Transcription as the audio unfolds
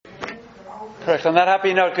Correct. On that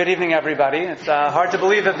happy note, good evening, everybody. It's hard to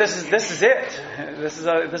believe that this is it. This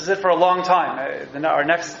is it for a long time. Our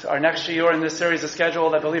next shiur in this series is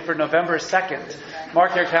scheduled, I believe, for November 2nd.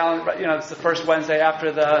 Mark your calendar. It's the first Wednesday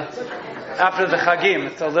after the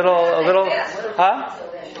Chagim. It's a little, huh?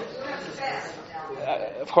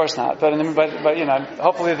 Of course not. But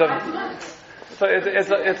hopefully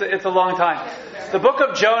it's a long time. The book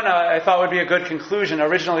of Jonah, I thought, would be a good conclusion.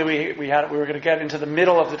 Originally, we were going to get into the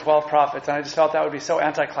middle of the 12 prophets, and I just felt that would be so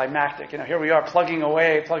anticlimactic. Here we are plugging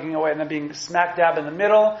away, and then being smack dab in the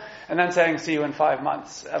middle, and then saying, see you in 5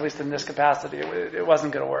 months, at least in this capacity. It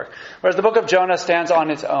wasn't going to work. Whereas the book of Jonah stands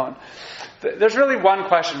on its own. There's really one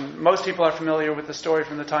question. Most people are familiar with the story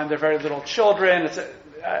from the time they're very little children.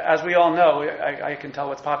 As we all know, I can tell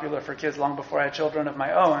what's popular for kids long before I had children of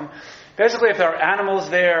my own. Basically, if there are animals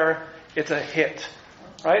there, it's a hit,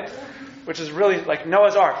 right? Which is really like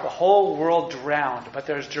Noah's Ark. The whole world drowned, but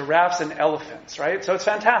there's giraffes and elephants, right? So it's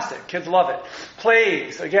fantastic. Kids love it.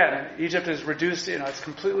 Plagues, again, Egypt is reduced, it's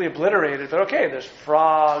completely obliterated, but okay, there's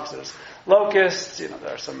frogs, there's locusts,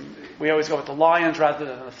 there's we always go with the lions rather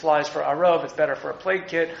than the flies for Arov. It's better for a plague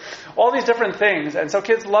kit. All these different things, and so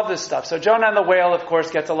kids love this stuff. So Jonah and the whale, of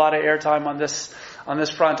course, gets a lot of airtime on this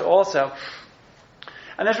front also.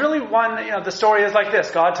 And there's really the story is like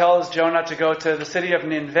this. God tells Jonah to go to the city of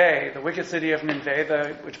Nineveh, the wicked city of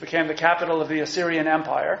Nineveh, which became the capital of the Assyrian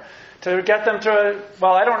Empire, to get them to,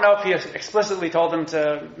 I don't know if he explicitly told them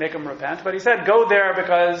to make them repent, but he said, go there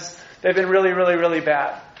because they've been really, really, really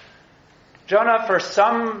bad. Jonah, for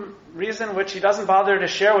some reason which he doesn't bother to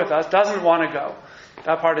share with us, doesn't want to go.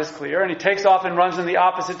 That part is clear. And he takes off and runs in the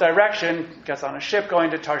opposite direction, gets on a ship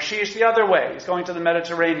going to Tarshish the other way. He's going to the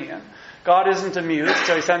Mediterranean. God isn't amused,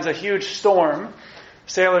 so he sends a huge storm.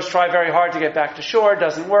 Sailors try very hard to get back to shore. It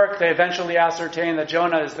doesn't work. They eventually ascertain that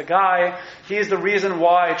Jonah is the guy. He's the reason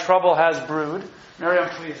why trouble has brewed. Miriam,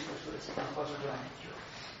 please.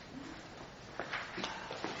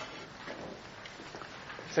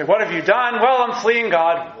 Say, what have you done? Well, I'm fleeing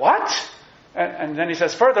God. What? And then he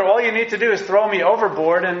says, further, all you need to do is throw me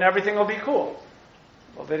overboard and everything will be cool.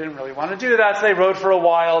 Well, they didn't really want to do that, so they rowed for a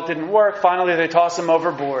while. It didn't work. Finally, they toss him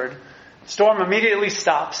overboard. Storm immediately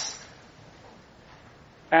stops.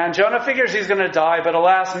 And Jonah figures he's going to die, but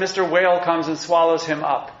alas, Mr. Whale comes and swallows him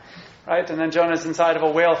up. Right? And then Jonah's inside of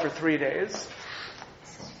a whale for 3 days.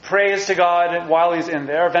 Prays to God while he's in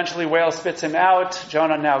there. Eventually, whale spits him out.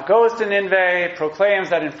 Jonah now goes to Nineveh, proclaims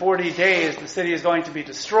that in 40 days the city is going to be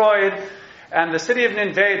destroyed. And the city of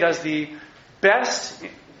Nineveh does the best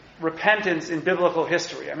repentance in biblical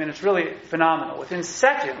history. It's really phenomenal. Within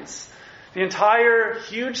seconds, the entire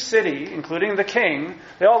huge city, including the king,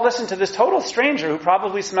 they all listen to this total stranger who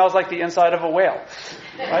probably smells like the inside of a whale.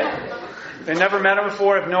 Right? They never met him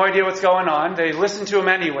before, have no idea what's going on. They listen to him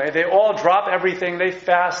anyway. They all drop everything. They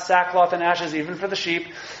fast, sackcloth and ashes, even for the sheep.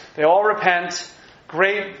 They all repent.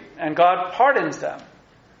 Great. And God pardons them.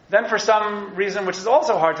 Then for some reason, which is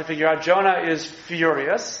also hard to figure out, Jonah is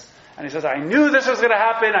furious. And he says, I knew this was going to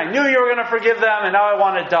happen. I knew you were going to forgive them. And now I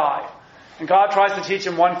want to die. And God tries to teach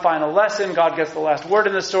him one final lesson. God gets the last word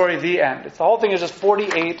in the story, the end. The whole thing is just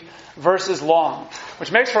 48 verses long,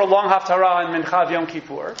 which makes for a long Haftarah and Mincha Yom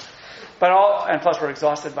Kippur. And plus we're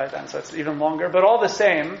exhausted by then, so it's even longer. But all the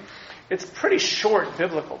same, it's a pretty short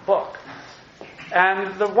biblical book.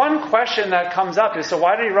 And the one question that comes up is, so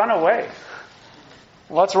why did he run away?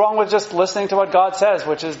 What's wrong with just listening to what God says,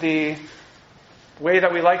 which is the way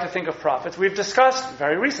that we like to think of prophets? We've discussed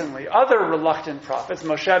very recently other reluctant prophets,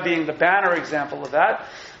 Moshe being the banner example of that,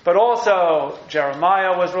 but also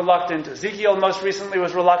Jeremiah was reluctant, Ezekiel most recently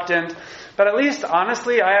was reluctant, but at least,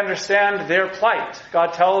 honestly, I understand their plight.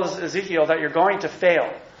 God tells Ezekiel that you're going to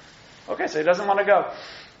fail. Okay, so he doesn't want to go.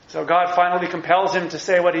 So God finally compels him to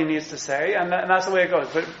say what he needs to say, and that's the way it goes.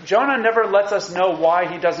 But Jonah never lets us know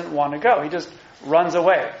why he doesn't want to go. He just runs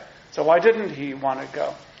away. So why didn't he want to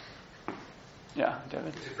go? Yeah,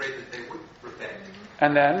 David? He's afraid that they would repent.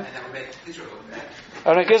 And then? And that would make Israel look bad.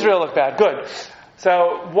 That would make Israel look bad. Good.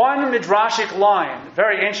 So one midrashic line,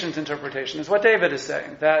 very ancient interpretation, is what David is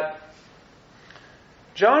saying, that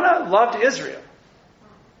Jonah loved Israel.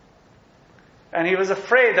 And he was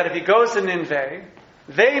afraid that if he goes to Nineveh,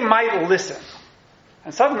 they might listen.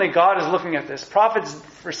 And suddenly God is looking at this. Prophets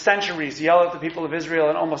for centuries yell at the people of Israel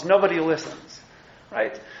and almost nobody listens.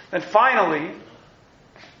 Right? Then finally,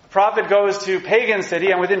 the prophet goes to pagan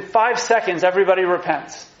city and within 5 seconds everybody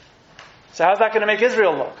repents. So how's that going to make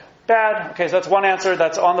Israel look? Bad. Okay, so that's one answer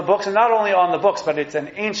that's on the books, and not only on the books, but it's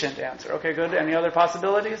an ancient answer. Okay, good. Any other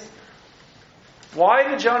possibilities? Why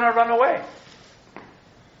did Jonah run away?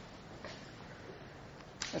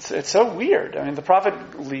 It's so weird. I mean, the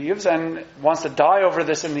prophet leaves and wants to die over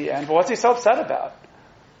this in the end, but what's he so upset about?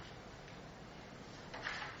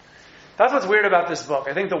 That's what's weird about this book.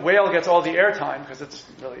 I think the whale gets all the airtime because it's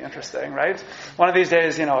really interesting, right? One of these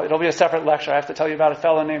days, it'll be a separate lecture. I have to tell you about a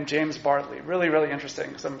fellow named James Bartley. Really, really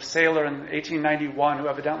interesting. Some sailor in 1891 who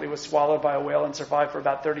evidently was swallowed by a whale and survived for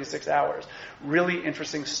about 36 hours. Really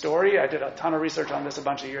interesting story. I did a ton of research on this a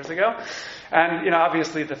bunch of years ago. And,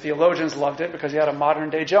 obviously the theologians loved it because he had a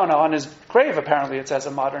modern-day Jonah. On his grave, apparently, it says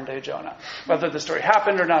a modern-day Jonah. Whether the story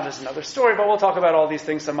happened or not is another story, but we'll talk about all these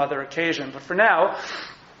things some other occasion. But for now,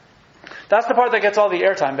 that's the part that gets all the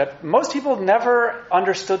airtime. But most people never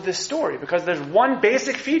understood this story because there's one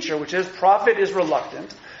basic feature, which is prophet is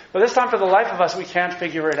reluctant. But this time, for the life of us, we can't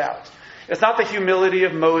figure it out. It's not the humility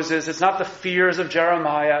of Moses. It's not the fears of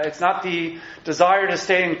Jeremiah. It's not the desire to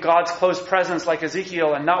stay in God's close presence like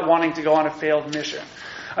Ezekiel and not wanting to go on a failed mission.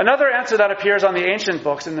 Another answer that appears on the ancient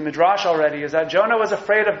books in the Midrash already is that Jonah was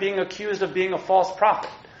afraid of being accused of being a false prophet.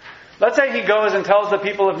 Let's say he goes and tells the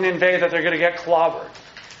people of Nineveh that they're going to get clobbered.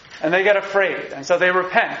 And they get afraid, and so they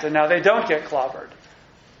repent, and now they don't get clobbered.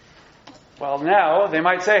 Well, now they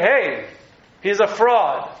might say, hey, he's a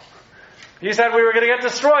fraud. He said we were going to get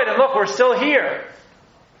destroyed, and look, we're still here.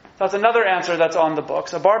 That's another answer that's on the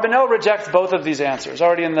books. Abarbanel rejects both of these answers.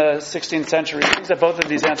 Already in the 16th century, he thinks that both of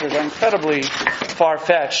these answers are incredibly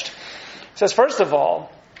far-fetched. He says, first of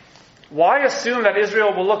all, why assume that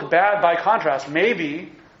Israel will look bad by contrast?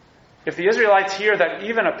 Maybe if the Israelites hear that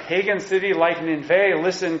even a pagan city like Nineveh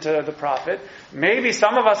listened to the prophet, maybe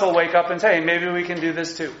some of us will wake up and say, hey, maybe we can do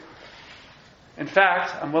this too. In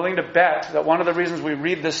fact, I'm willing to bet that one of the reasons we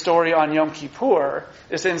read this story on Yom Kippur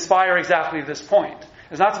is to inspire exactly this point.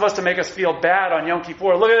 It's not supposed to make us feel bad on Yom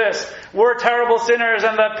Kippur. Look at this. We're terrible sinners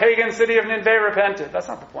and the pagan city of Nineveh repented. That's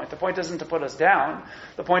not the point. The point isn't to put us down.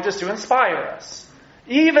 The point is to inspire us.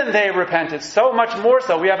 Even they repented, so much more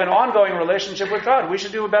so. We have an ongoing relationship with God. We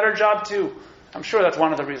should do a better job too. I'm sure that's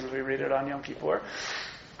one of the reasons we read it on Yom Kippur.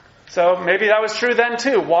 So maybe that was true then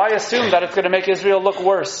too. Why assume that it's going to make Israel look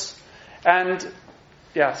worse? And,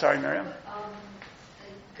 yeah, sorry, Miriam.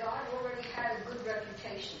 God already had a good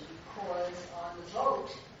reputation because on the boat,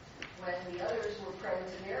 when the others were praying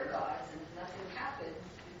to their gods and nothing happened,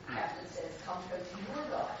 the captain says, come pray to your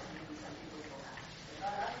God. Maybe some people will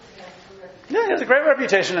happen. Yeah, he has a great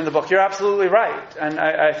reputation in the book. You're absolutely right. And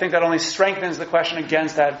I think that only strengthens the question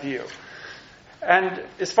against that view. And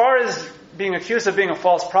as far as being accused of being a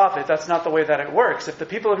false prophet, that's not the way that it works. If the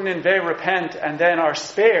people of Nineveh repent and then are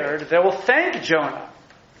spared, they will thank Jonah.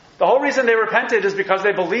 The whole reason they repented is because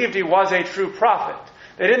they believed he was a true prophet.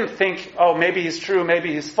 They didn't think, oh, maybe he's true,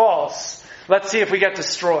 maybe he's false. Let's see if we get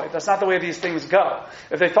destroyed. That's not the way these things go.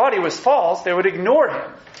 If they thought he was false, they would ignore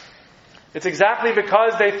him. It's exactly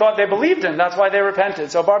because they thought they believed him. That's why they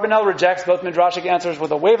repented. So Abarbanel rejects both Midrashic answers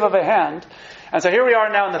with a wave of a hand. And so here we are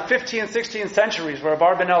now in the 15th, 16th centuries where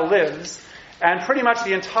Abarbanel lives. And pretty much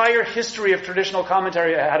the entire history of traditional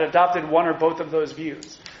commentary had adopted one or both of those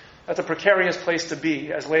views. That's a precarious place to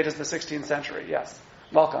be as late as the 16th century. Yes.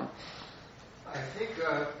 Welcome. I think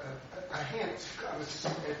a hint comes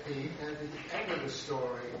at the end of the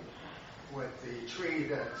story with the tree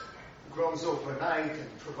that grows overnight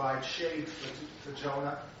and provides shade for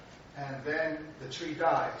Jonah, and then the tree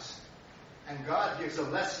dies. And God gives a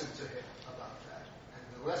lesson to him about that.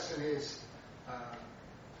 And the lesson is,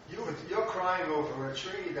 you're crying over a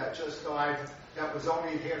tree that just died, that was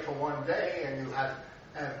only here for one day, and you had,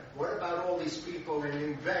 and what about all these people in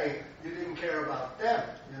Nineveh? You didn't care about them,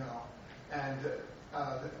 And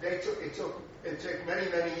it took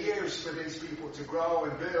many years for these people to grow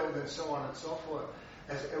and build and so on and so forth.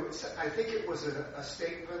 I think it was a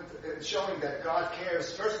statement showing that God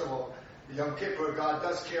cares. First of all, the Yom Kippur, God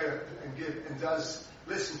does care and does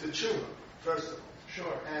listen to tshuva, first of all.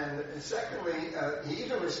 Sure. And secondly, he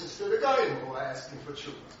even listens to the guy who are asking for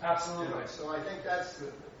tshuva. Absolutely. So I think that's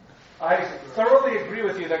I thoroughly agree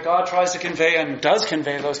with you that God tries to convey and does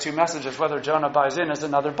convey those two messages. Whether Jonah buys in is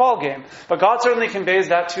another ballgame. But God certainly conveys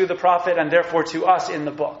that to the prophet and therefore to us in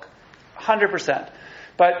the book. 100%.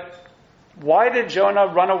 But why did Jonah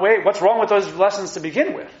run away? What's wrong with those lessons to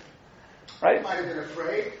begin with? Right? He might have been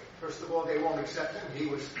afraid. First of all, they won't accept him. He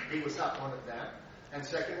was not one of them. And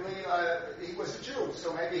secondly, he was a Jew,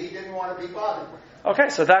 so maybe he didn't want to be bothered with them. Okay,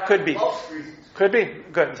 so that could be. Most reasons. Could be.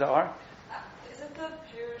 Good, Zohar. Isn't the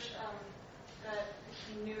Pirush that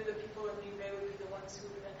he knew the people of Nineveh would be the ones who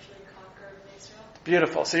would eventually conquer Israel?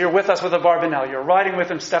 Beautiful. So you're with us with Abarbanel. You're riding with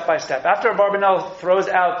him step by step. After Abarbanel throws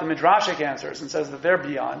out the Midrashic answers and says that they're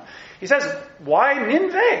beyond, he says, why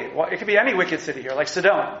Nineveh? Well, it could be any wicked city here, like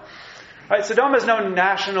Sodom. Right? Sodom has no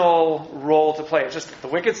national role to play. It's just the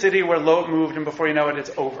wicked city where Lot moved, and before you know it,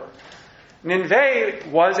 it's over. Nineveh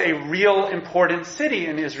was a real important city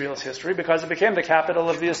in Israel's history because it became the capital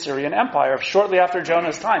of the Assyrian Empire shortly after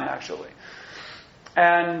Jonah's time, actually.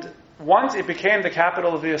 And once it became the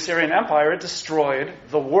capital of the Assyrian Empire, it destroyed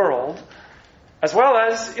the world as well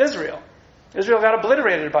as Israel. Israel got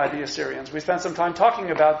obliterated by the Assyrians. We spent some time talking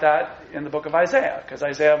about that in the book of Isaiah, because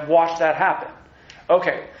Isaiah watched that happen.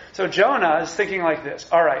 Okay, so Jonah is thinking like this.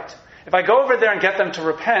 All right, if I go over there and get them to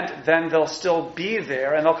repent, then they'll still be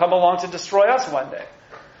there, and they'll come along to destroy us one day.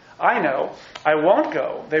 I know. I won't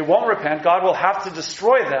go. They won't repent. God will have to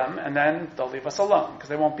destroy them, and then they'll leave us alone, because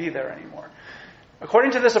they won't be there anymore.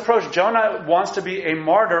 According to this approach, Jonah wants to be a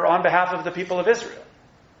martyr on behalf of the people of Israel.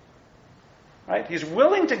 Right? He's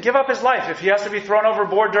willing to give up his life. If he has to be thrown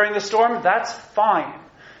overboard during the storm, that's fine.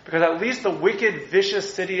 Because at least the wicked,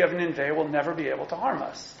 vicious city of Nineveh will never be able to harm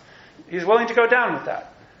us. He's willing to go down with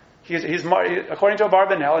that. He's according to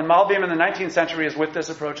Abarbanel, and Malbim in the 19th century is with this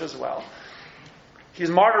approach as well. He's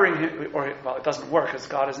martyring him, it doesn't work because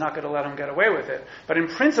God is not going to let him get away with it. But in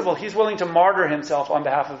principle, he's willing to martyr himself on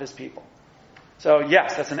behalf of his people. So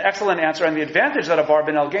yes, that's an excellent answer. And the advantage that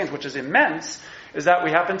Abarbanel gains, which is immense, is that we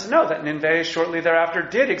happen to know that Nineveh shortly thereafter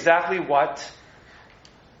did exactly what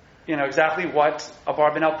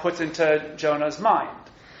Abarbanel puts into Jonah's mind.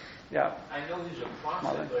 Yeah. I know he's a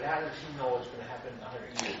prophet, but how does he know what's going to happen in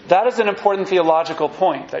 100 years? That is an important theological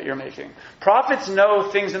point that you're making. Prophets know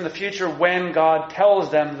things in the future when God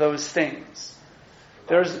tells them those things.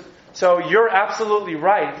 So you're absolutely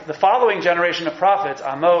right. The following generation of prophets,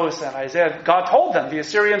 Amos and Isaiah, God told them the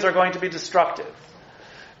Assyrians are going to be destructive.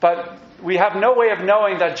 But we have no way of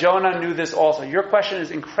knowing that Jonah knew this also. Your question is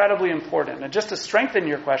incredibly important. And just to strengthen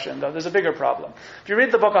your question, though, there's a bigger problem. If you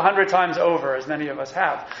read the book 100 times over, as many of us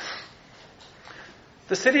have,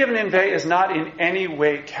 the city of Nineveh is not in any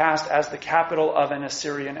way cast as the capital of an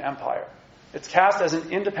Assyrian empire. It's cast as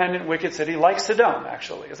an independent, wicked city, like Sodom,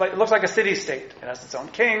 actually. It looks like a city-state. It has its own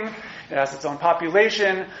king. It has its own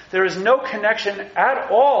population. There is no connection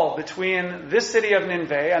at all between this city of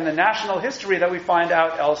Nineveh and the national history that we find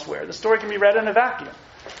out elsewhere. The story can be read in a vacuum.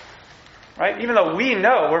 Right? Even though we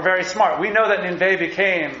know, we're very smart, we know that Nineveh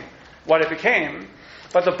became what it became,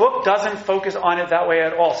 but the book doesn't focus on it that way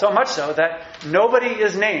at all. So much so that nobody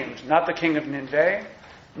is named. Not the king of Nineveh,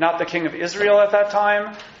 not the king of Israel at that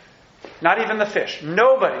time, not even the fish.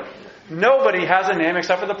 Nobody has a name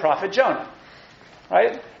except for the prophet Jonah.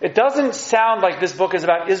 Right? It doesn't sound like this book is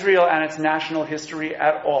about Israel and its national history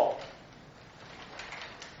at all.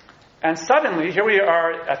 And suddenly, here we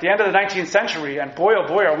are at the end of the 19th century, and boy, oh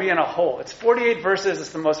boy, are we in a hole. It's 48 verses.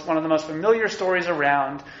 It's one of the most familiar stories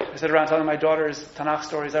around. I sit around telling my daughters Tanakh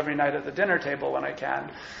stories every night at the dinner table when I can.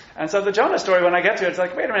 And so the Jonah story, when I get to it, it's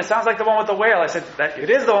like, wait a minute, it sounds like the one with the whale. I said, it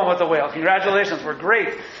is the one with the whale. Congratulations, we're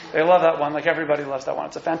great. They love that one, like everybody loves that one.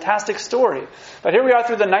 It's a fantastic story. But here we are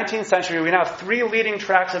through the 19th century. We now have 3 leading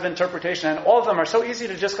tracks of interpretation, and all of them are so easy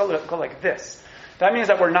to just go like this. That means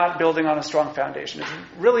that we're not building on a strong foundation. It's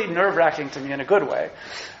really nerve-wracking to me in a good way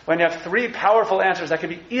when you have 3 powerful answers that can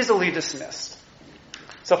be easily dismissed.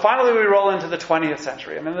 So finally we roll into the 20th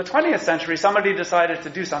century. And in the 20th century, somebody decided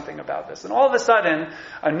to do something about this. And all of a sudden,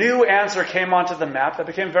 a new answer came onto the map that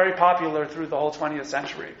became very popular through the whole 20th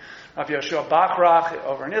century. Rav Yoshua Bachrach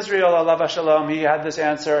over in Israel, alav shalom, he had this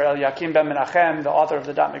answer. Eliakim ben Menachem, the author of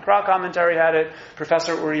the Dat Mikra commentary, had it.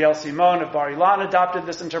 Professor Uriel Simon of Bar Ilan adopted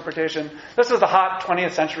this interpretation. This was the hot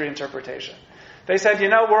 20th century interpretation. They said,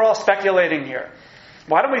 we're all speculating here.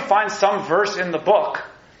 Why don't we find some verse in the book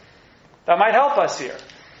that might help us here?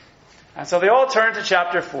 And so they all turned to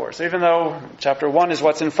chapter 4. So even though chapter 1 is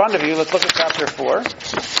what's in front of you, let's look at chapter 4.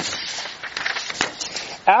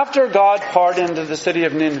 After God pardoned the city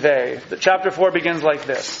of Nineveh, chapter 4 begins like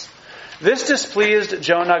this. This displeased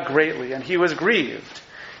Jonah greatly, and he was grieved.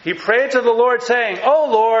 He prayed to the Lord, saying, "O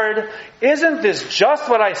Lord, isn't this just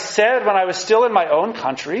what I said when I was still in my own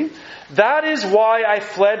country? That is why I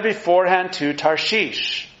fled beforehand to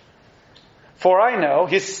Tarshish. For I know,"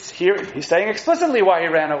 he's saying explicitly why he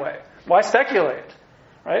ran away. Why speculate?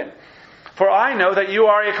 Right? "For I know that you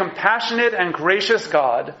are a compassionate and gracious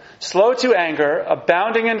God, slow to anger,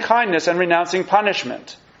 abounding in kindness and renouncing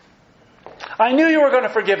punishment. I knew you were going to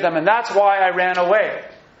forgive them, and that's why I ran away."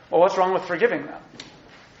 Well, what's wrong with forgiving them?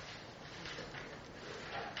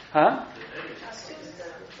 Huh?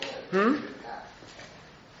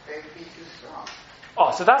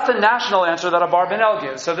 Oh, so that's the national answer that Abarbanel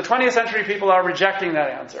gives. So the 20th century people are rejecting that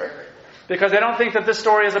answer because they don't think that this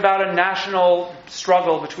story is about a national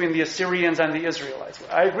struggle between the Assyrians and the Israelites.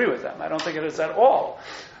 I agree with them. I don't think it is at all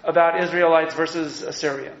about Israelites versus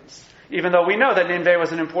Assyrians. Even though we know that Nineveh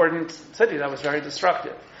was an important city that was very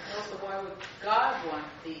destructive. Also, why would God want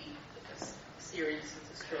the Assyrians to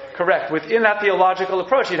destroy it? Correct. Within that theological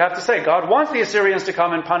approach, you'd have to say, God wants the Assyrians to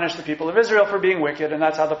come and punish the people of Israel for being wicked, and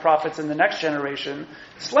that's how the prophets in the next generation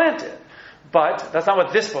slanted. But that's not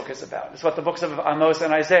what this book is about. It's what the books of Amos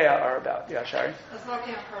and Isaiah are about. Yeah, Shari? That's what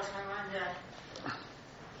came across my mind that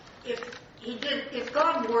if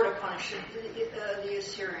God were to punish the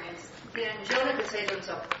Assyrians, then Jonah could say to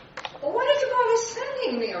himself, well, why did you bother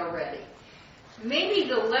sending me already? Maybe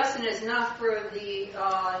the lesson is not for the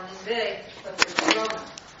Nineveh, but for Jonah.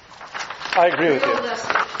 I agree with you. The real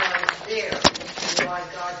lesson was there, which is why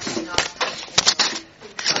God did not punish him.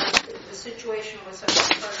 Because the situation was such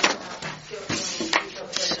a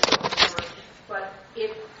but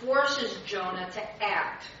it forces Jonah to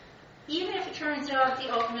act. Even if it turns out the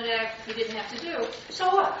ultimate act he didn't have to do, so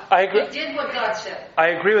what? I agree. He did what God said.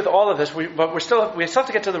 I agree with all of this, but we still have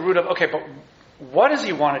to get to the root of, okay, but what does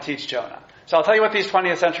he want to teach Jonah? So I'll tell you what these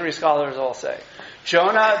 20th century scholars all say.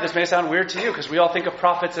 Jonah, this may sound weird to you because we all think of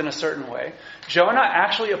prophets in a certain way. Jonah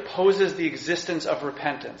actually opposes the existence of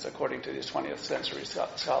repentance, according to these 20th century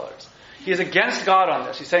scholars. He is against God on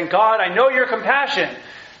this. He's saying, God, I know you're compassionate.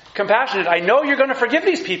 I know you're going to forgive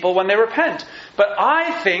these people when they repent. But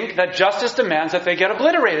I think that justice demands that they get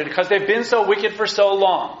obliterated because they've been so wicked for so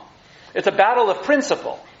long. It's a battle of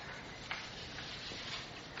principle.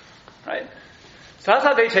 Right? So that's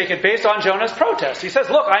how they take it based on Jonah's protest. He says,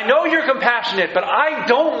 look, I know you're compassionate, but I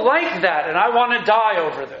don't like that and I want to die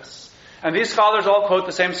over this. And these scholars all quote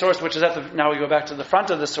the same source, which is now we go back to the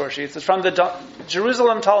front of the source sheets. It's from the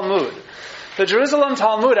Jerusalem Talmud. The Jerusalem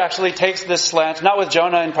Talmud actually takes this slant, not with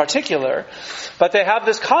Jonah in particular, but they have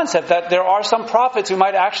this concept that there are some prophets who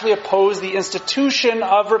might actually oppose the institution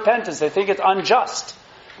of repentance. They think it's unjust.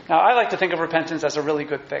 Now, I like to think of repentance as a really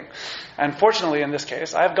good thing. And fortunately, in this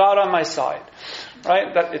case, I have God on my side.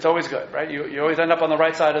 Right? It's always good, right? You always end up on the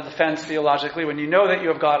right side of the fence theologically when you know that you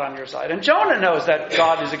have God on your side. And Jonah knows that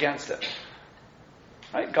God is against it.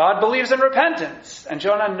 Right? God believes in repentance. And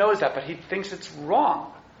Jonah knows that, but he thinks it's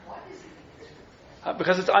wrong.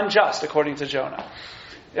 Because it's unjust, according to Jonah.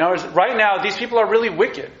 In other words, right now, these people are really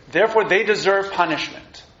wicked. Therefore, they deserve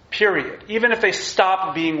punishment. Period. Even if they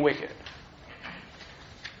stop being wicked.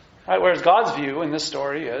 Right? Whereas God's view in this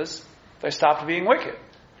story is they stopped being wicked.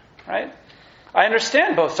 Right? I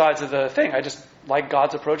understand both sides of the thing. I just like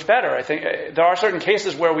God's approach better. I think there are certain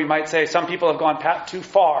cases where we might say some people have gone too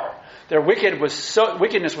far. Their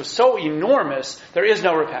wickedness was so enormous, there is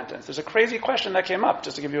no repentance. There's a crazy question that came up,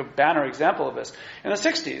 just to give you a banner example of this. In the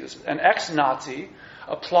 60s, an ex-Nazi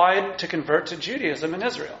applied to convert to Judaism in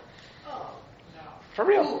Israel. Oh, no. For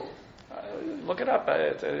real. Look it up.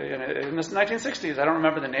 In the 1960s, I don't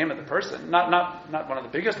remember the name of the person. Not one of the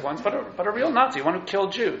biggest ones, but a real Nazi, one who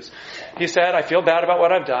killed Jews. He said, I feel bad about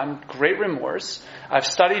what I've done. Great remorse. I've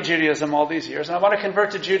studied Judaism all these years, and I want to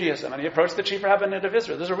convert to Judaism. And he approached the chief rabbinate of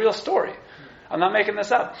Israel. There's a real story. I'm not making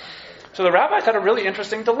this up. So the rabbis had a really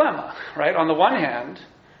interesting dilemma, right? On the one hand,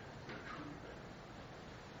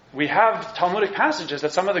 we have Talmudic passages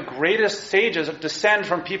that some of the greatest sages descend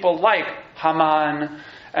from people like Haman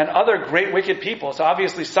and other great wicked people. So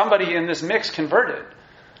obviously somebody in this mix converted,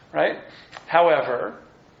 right? However,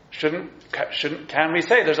 can we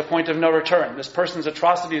say there's a point of no return? This person's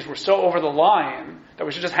atrocities were so over the line that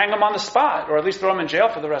we should just hang him on the spot, or at least throw him in jail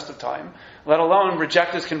for the rest of time, let alone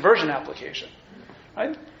reject his conversion application,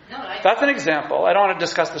 right? That's an example. I don't want to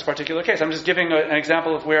discuss this particular case. I'm just giving an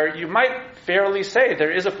example of where you might fairly say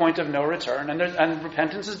there is a point of no return and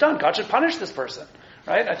repentance is done. God should punish this person,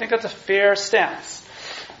 right? I think that's a fair stance,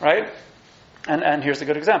 right? And here's a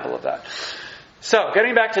good example of that. So,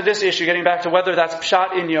 getting back to this issue, getting back to whether that's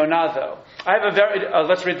pshat in Yonah, though. I have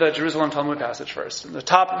let's read the Jerusalem Talmud passage first. The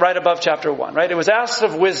top, right above chapter 1, right? It was asked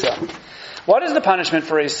of wisdom, what is the punishment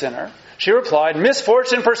for a sinner? She replied,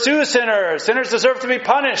 misfortune pursues sinners. Sinners deserve to be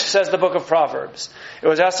punished, says the book of Proverbs. It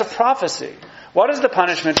was asked of prophecy, what is the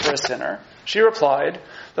punishment for a sinner? She replied,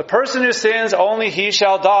 the person who sins, only he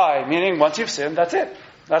shall die. Meaning, once you've sinned, that's it.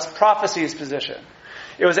 That's prophecy's position.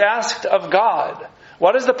 It was asked of God,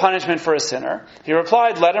 what is the punishment for a sinner? He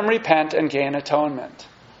replied, let him repent and gain atonement.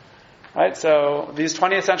 Right? So these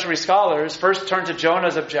 20th century scholars first turn to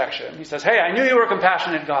Jonah's objection. He says, hey, I knew you were a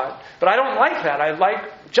compassionate God, but I don't like that. I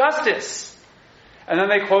like justice. And then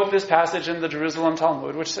they quote this passage in the Jerusalem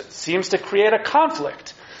Talmud, which seems to create a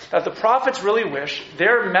conflict. That the prophets really wish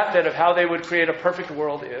their method of how they would create a perfect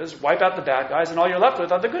world is wipe out the bad guys and all you're left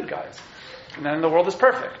with are the good guys. And then the world is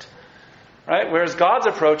perfect. Right? Whereas God's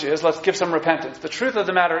approach is, let's give some repentance. The truth of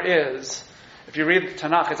the matter is, if you read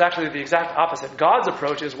Tanakh, it's actually the exact opposite. God's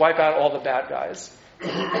approach is wipe out all the bad guys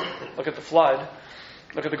Look at the flood.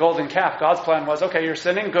 Look at the golden calf. God's plan was, okay, you're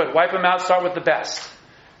sinning, good. Wipe them out, start with the best.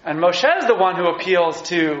 And Moshe is the one who appeals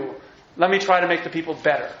to, let me try to make the people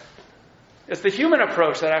better. It's the human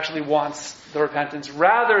approach that actually wants the repentance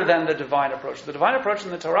rather than the divine approach. The divine approach in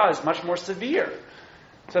the Torah is much more severe.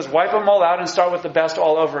 It says, wipe them all out and start with the best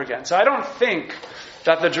all over again. So I don't think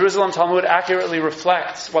that the Jerusalem Talmud accurately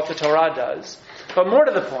reflects what the Torah does. But more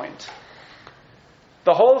to the point,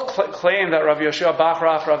 the whole claim that Rav Yoshua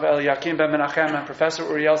Bachrach, Rav Eliakim ben Menachem, and Professor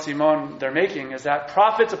Uriel Simon they're making is that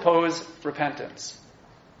prophets oppose repentance.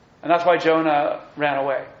 And that's why Jonah ran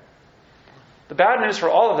away. The bad news for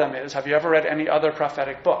all of them is, have you ever read any other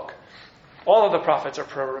prophetic book? All of the prophets are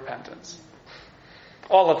pro-repentance.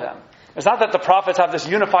 All of them. It's not that the prophets have this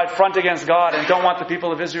unified front against God and don't want the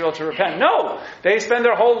people of Israel to repent. No! They spend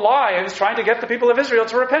their whole lives trying to get the people of Israel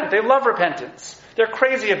to repent. They love repentance. They're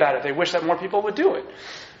crazy about it. They wish that more people would do it.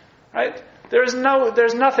 Right? There's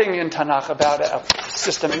nothing in Tanakh about a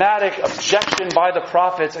systematic objection by the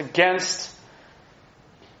prophets against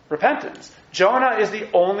repentance. Jonah is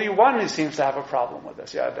the only one who seems to have a problem with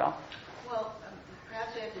this. Yeah, Adele? Well,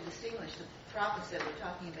 perhaps we have to distinguish the prophets that we're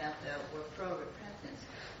talking about that were pro-repentance.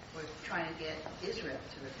 We're trying to get Israel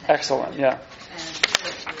to repent. Excellent, yeah. And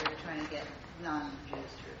here we're trying to get non-Jews to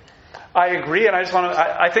repent. I agree, and I just want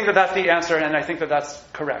to. I think that that's the answer, and I think that that's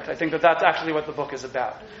correct. I think that that's actually what the book is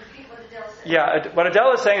about. Yeah, what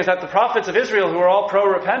Adele is saying is that the prophets of Israel, who are all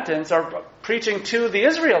pro-repentance, are preaching to the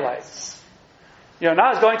Israelites.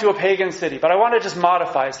 Not as going to a pagan city, but I want to just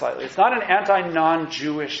modify it slightly. It's not an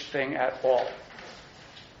anti-non-Jewish thing at all.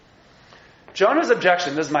 Jonah's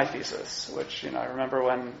objection, this is my thesis, which, I remember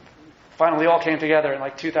when finally all came together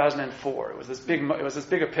in 2004. It was this big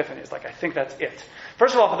epiphany. It's I think that's it.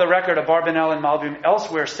 First of all, for the record, Abarbanel and Malbim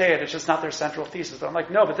elsewhere say it. It's just not their central thesis. But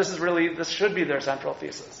I'm no, but this should be their central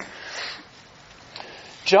thesis.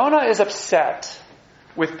 Jonah is upset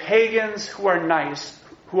with pagans who are nice,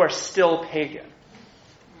 who are still pagan.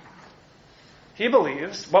 He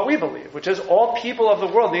believes what we believe, which is all people of the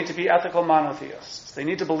world need to be ethical monotheists. They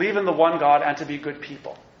need to believe in the one God and to be good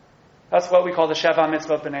people. That's what we call the Sheva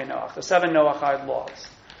Mitzvot B'nai Noach, the 7 Noachide laws.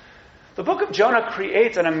 The book of Jonah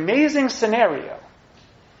creates an amazing scenario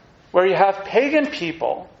where you have pagan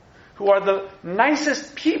people who are the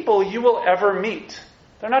nicest people you will ever meet.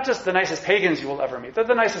 They're not just the nicest pagans you will ever meet. They're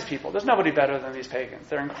the nicest people. There's nobody better than these pagans.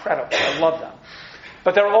 They're incredible. I love them.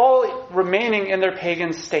 But they're all remaining in their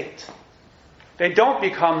pagan state. They don't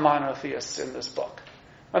become monotheists in this book.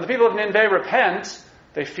 When the people of Nineveh repent,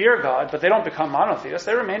 they fear God, but they don't become monotheists.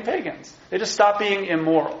 They remain pagans. They just stop being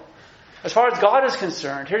immoral. As far as God is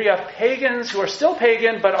concerned, here you have pagans who are still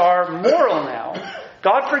pagan but are moral now.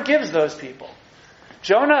 God forgives those people.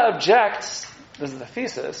 Jonah objects, this is the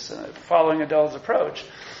thesis, following Adele's approach.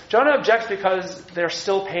 Jonah objects because they're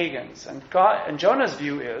still pagans. And Jonah's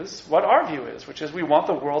view is what our view is, which is we want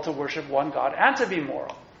the world to worship one God and to be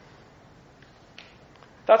moral.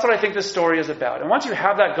 That's what I think this story is about. And once you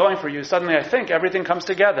have that going for you, suddenly I think everything comes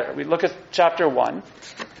together. We look at chapter 1,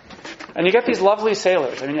 and you get these lovely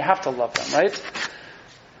sailors. You have to love them, right?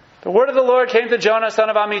 The word of the Lord came to Jonah, son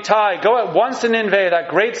of Amittai. Go at once to Nineveh, that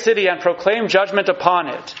great city, and proclaim judgment upon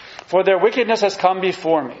it, for their wickedness has come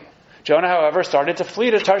before me. Jonah, however, started to flee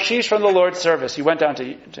to Tarshish from the Lord's service. He went down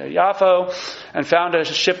to Yaffo and found a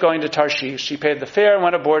ship going to Tarshish. He paid the fare and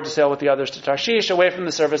went aboard to sail with the others to Tarshish, away from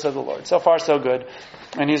the service of the Lord. So far, so good.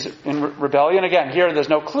 And he's in rebellion. Again, here there's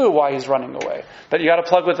no clue why he's running away. But you got to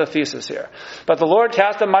plug with the thesis here. But the Lord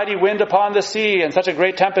cast a mighty wind upon the sea, and such a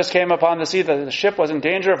great tempest came upon the sea that the ship was in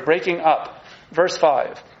danger of breaking up. Verse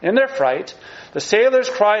 5. In their fright, the sailors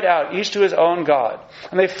cried out, each to his own God.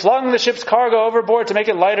 And they flung the ship's cargo overboard to make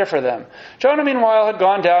it lighter for them. Jonah, meanwhile, had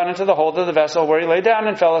gone down into the hold of the vessel, where he lay down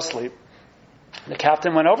and fell asleep. The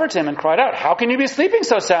captain went over to him and cried out, how can you be sleeping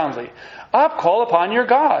so soundly? Up, call upon your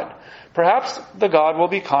God. Perhaps the God will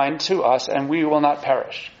be kind to us, and we will not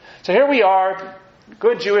perish. So here we are,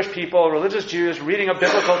 good Jewish people, religious Jews, reading a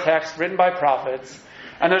biblical text written by prophets.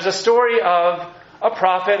 And there's a story of a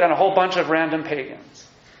prophet and a whole bunch of random pagans.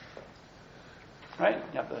 Right?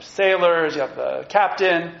 You have the sailors, you have the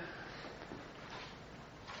captain.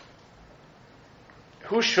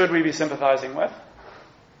 Who should we be sympathizing with?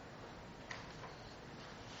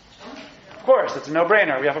 Of course, it's a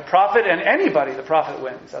no-brainer. We have a prophet, and anybody, the prophet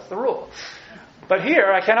wins. That's the rule. But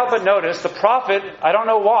here, I can't help but notice, the prophet, I don't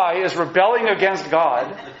know why, is rebelling against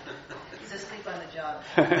God. He's asleep on the job.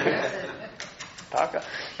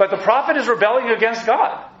 But the prophet is rebelling against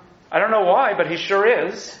God. I don't know why, but he sure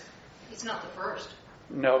is. He's not the first.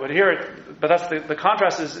 No, but that's the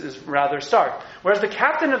contrast is rather stark. Whereas the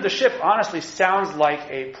captain of the ship honestly sounds like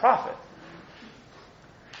a prophet.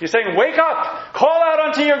 He's saying, wake up! Call out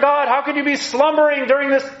unto your God! How could you be slumbering during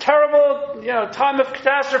this terrible, time of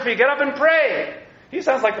catastrophe? Get up and pray! He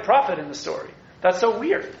sounds like the prophet in the story. That's so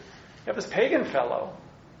weird. You have this pagan fellow,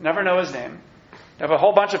 never know his name. You have a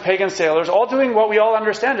whole bunch of pagan sailors, all doing what we all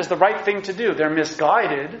understand is the right thing to do. They're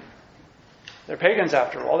misguided. They're pagans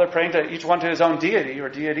after all. They're praying to each one to his own deity or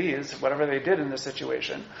deities, whatever they did in this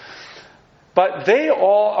situation. But they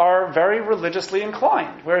all are very religiously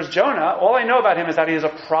inclined. Whereas Jonah, all I know about him is that he is a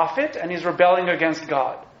prophet and he's rebelling against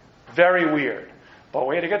God. Very weird. But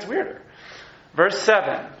wait, it gets weirder. Verse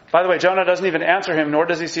 7. By the way, Jonah doesn't even answer him, nor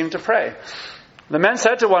does he seem to pray. The men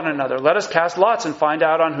said to one another, let us cast lots and find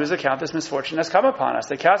out on whose account this misfortune has come upon us.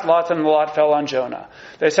 They cast lots and the lot fell on Jonah.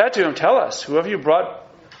 They said to him, tell us, who have you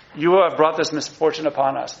have brought this misfortune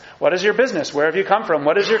upon us? What is your business? Where have you come from?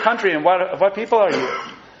 What is your country? And what people are you?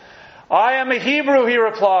 I am a Hebrew, he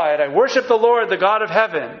replied. I worship the Lord, the God of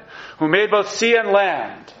heaven, who made both sea and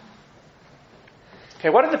land. Okay,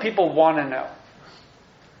 what do the people want to know?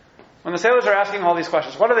 When the sailors are asking all these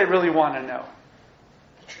questions, what do they really want to know?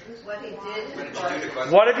 What he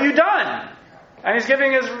did. What have you done? And he's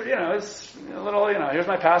giving his little, here's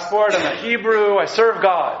my passport, I'm a Hebrew, I serve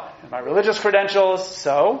God. And my religious credentials,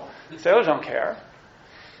 so sailors don't care.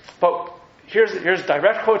 But here's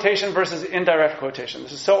direct quotation versus indirect quotation.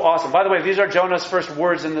 This is so awesome. By the way, these are Jonah's first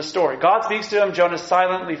words in the story. God speaks to him, Jonah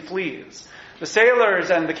silently flees. The sailors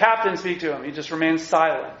and the captain speak to him, he just remains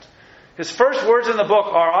silent. His first words in the book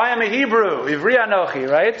are, I am a Hebrew, Ivri Anochi,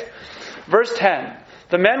 right? Verse 10.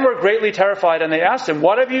 The men were greatly terrified and they asked him,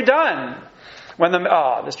 what have you done?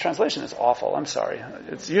 This translation is awful. I'm sorry.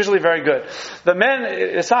 It's usually very good.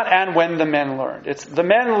 It's not and when the men learned. It's the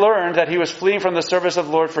men learned that he was fleeing from the service of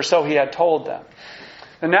the Lord, for so he had told them.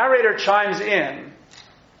 The narrator chimes in.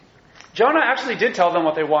 Jonah actually did tell them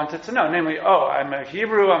what they wanted to know. Namely, I'm a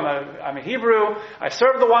Hebrew, I'm a Hebrew, I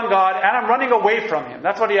serve the one God, and I'm running away from him.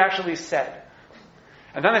 That's what he actually said.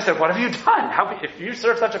 And then they said, what have you done? If you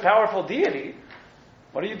serve such a powerful deity,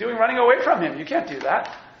 what are you doing running away from him? You can't do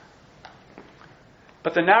that.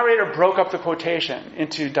 But the narrator broke up the quotation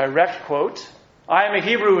into direct quote, I am a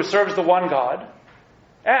Hebrew who serves the one God.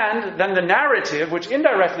 And then the narrative, which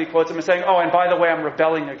indirectly quotes him, is saying, and by the way, I'm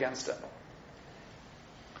rebelling against him.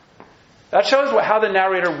 That shows how the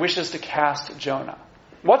narrator wishes to cast Jonah.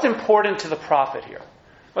 What's important to the prophet here?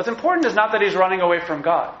 What's important is not that he's running away from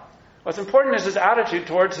God. What's important is his attitude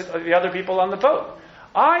towards the other people on the boat.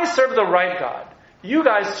 I serve the right God. You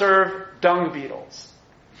guys serve dung beetles.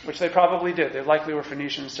 Which they probably did. They likely were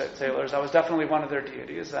Phoenician sailors. That was definitely one of their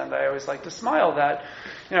deities. And I always like to smile that,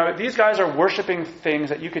 these guys are worshiping things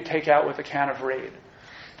that you could take out with a can of Raid.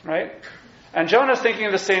 Right? And Jonah's thinking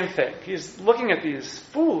the same thing. He's looking at these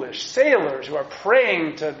foolish sailors who are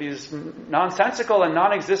praying to these nonsensical and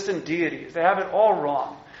non-existent deities. They have it all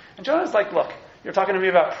wrong. And Jonah's like, look, you're talking to me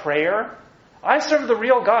about prayer? I serve the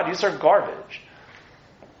real God. You serve garbage.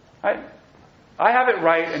 I have it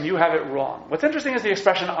right and you have it wrong. What's interesting is the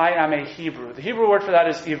expression, I am a Hebrew. The Hebrew word for that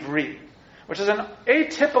is ivri, which is an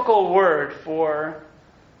atypical word for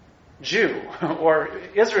Jew or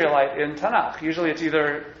Israelite in Tanakh. Usually it's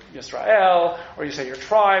either Yisrael, or you say your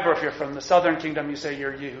tribe, or if you're from the southern kingdom, you say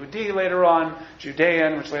you're Yehudi later on,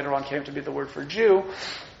 Judean, which later on came to be the word for Jew.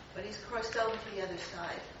 But he's crossed over to the other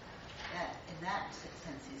side. In that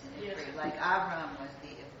sense, he's an Ivri, like Abraham was the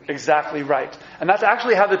Ivri. Exactly right. And that's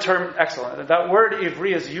actually how the term, excellent, that word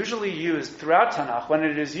Ivri is usually used throughout Tanakh when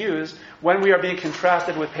it is used when we are being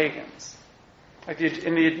contrasted with pagans. Like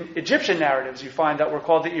in the Egyptian narratives, you find that we're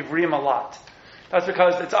called the Ivrim a lot. That's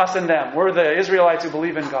because it's us and them. We're the Israelites who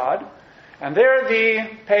believe in God, and they're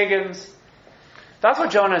the pagans. That's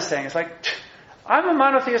what Jonah is saying. It's like, I'm a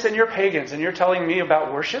monotheist and you're pagans, and you're telling me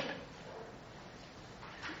about worship?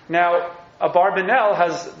 Now, Abarbanel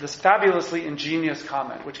has this fabulously ingenious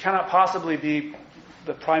comment, which cannot possibly be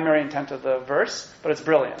the primary intent of the verse, but it's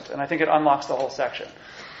brilliant, and I think it unlocks the whole section.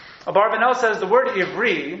 Abarbanel says the word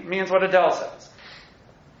Ivri means what Adele says.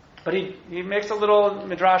 But he makes a little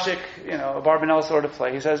midrashic, Abarbanel sort of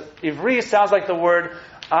play. He says, Ivri sounds like the word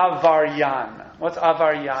avaryan. What's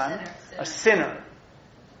avaryan? A sinner.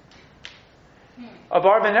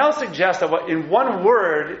 Abarbanel suggests that in one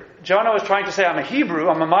word, Jonah was trying to say, I'm a Hebrew,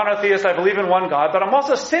 I'm a monotheist, I believe in one God, but I'm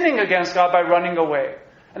also sinning against God by running away.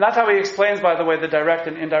 And that's how he explains, by the way, the direct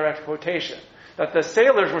and indirect quotation. That the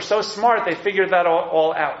sailors were so smart, they figured that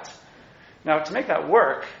all out. Now, to make that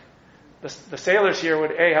work, the sailors here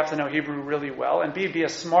would A, have to know Hebrew really well, and B, be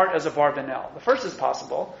as smart as Abarbanel. The first is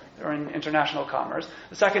possible. They're in international commerce.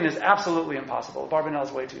 The second is absolutely impossible. Abarbanel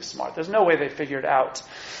is way too smart. There's no way they figured out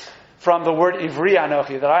from the word Ivri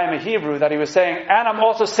Anochi, that I am a Hebrew, that he was saying, and I'm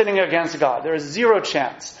also sinning against God. There is zero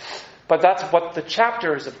chance. But that's what the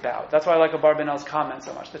chapter is about. That's why I like Abarbanel's comment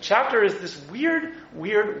so much. The chapter is this weird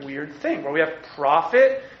thing where we have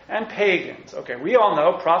prophet and pagans. Okay, we all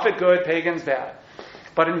know prophet good, pagans bad.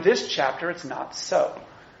 But in this chapter, it's not so.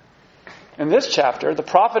 In this chapter, the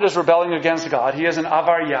prophet is rebelling against God. He is an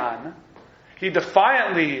avaryan. He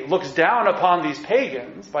defiantly looks down upon these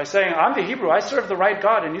pagans by saying, I'm the Hebrew, I serve the right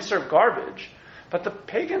God, and you serve garbage. But the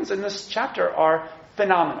pagans in this chapter are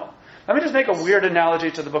phenomenal. Let me just make a weird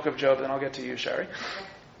analogy to the book of Job, then I'll get to you, Sherry.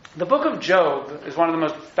 The book of Job is one of the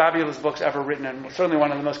most fabulous books ever written, and certainly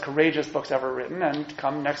one of the most courageous books ever written, and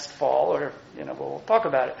come next fall, or, we'll talk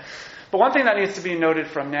about it. But one thing that needs to be noted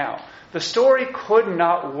from now, the story could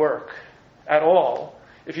not work at all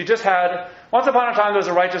if you just had, once upon a time there was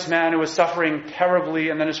a righteous man who was suffering terribly,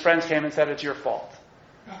 and then his friends came and said, it's your fault.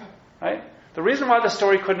 Right? The reason why the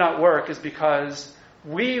story could not work is because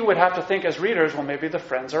we would have to think as readers, well, maybe the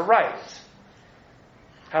friends are right.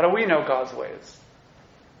 How do we know God's ways?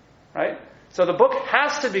 Right? So the book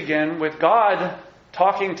has to begin with God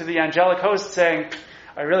talking to the angelic host saying,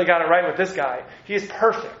 I really got it right with this guy. He's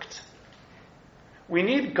perfect. We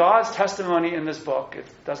need God's testimony in this book. It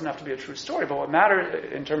doesn't have to be a true story, but what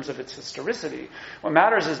matters in terms of its historicity, what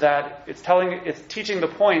matters is that it's teaching the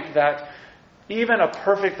point that even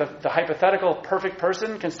the hypothetical perfect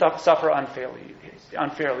person can suffer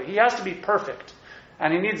unfairly. He has to be perfect.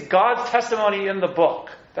 And he needs God's testimony in the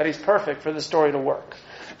book that he's perfect for the story to work.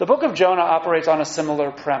 The book of Jonah operates on a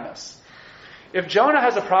similar premise. If Jonah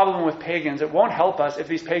has a problem with pagans, it won't help us if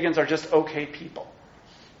these pagans are just okay people.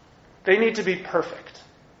 They need to be perfect.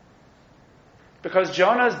 Because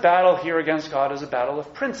Jonah's battle here against God is a battle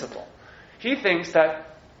of principle. He thinks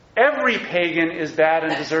that every pagan is bad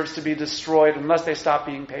and deserves to be destroyed unless they stop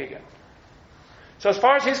being pagan. So as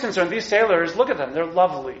far as he's concerned, these sailors, look at them. They're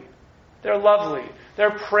lovely. They're lovely.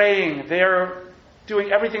 They're praying. They're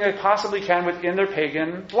doing everything they possibly can within their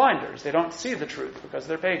pagan blinders. They don't see the truth because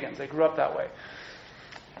they're pagans. They grew up that way.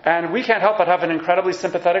 And we can't help but have an incredibly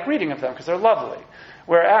sympathetic reading of them because they're lovely.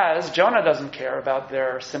 Whereas Jonah doesn't care about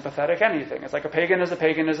their sympathetic anything. It's like a pagan is a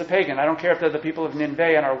pagan is a pagan. I don't care if they're the people of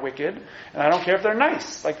Nineveh and are wicked, and I don't care if they're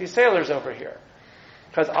nice, like these sailors over here.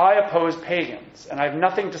 Because I oppose pagans, and I have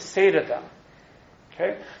nothing to say to them.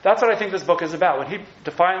 Okay? That's what I think this book is about. When he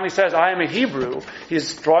defiantly says, I am a Hebrew,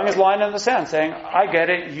 he's drawing his line in the sand, saying, I get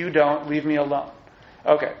it, you don't, leave me alone.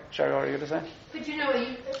 Okay, Sherry, what are you going to say? But you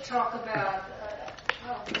talk about,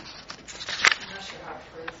 I'm not sure how to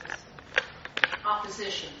phrase this,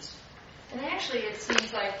 oppositions. And actually it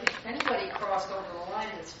seems like if anybody crossed over the line,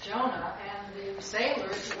 it's Jonah, and the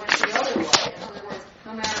sailors went the other way. In other words,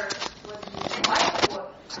 no matter whether you like how they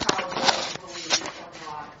believe or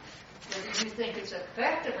not, whether you think it's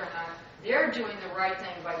effective or not, they're doing the right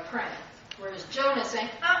thing by praying. Whereas Jonah's saying,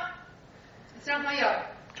 it's not my yoke.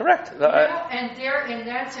 Correct. And they're, in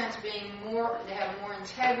that sense, they have more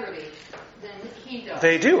integrity than he does.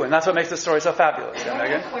 They do, and that's what makes the story so fabulous. Yeah,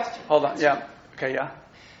 Megan? Question. Hold on, yeah. Okay, yeah.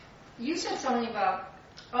 You said something about,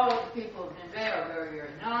 the people of Nineveh are very, very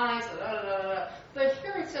nice, but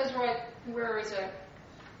here it says right where is it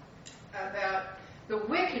about the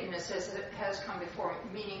wickedness has come before,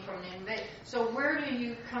 meaning from Nineveh. So where do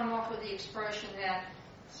you come up with the expression that,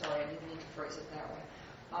 sorry, I didn't mean to phrase it that way.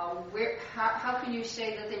 How can you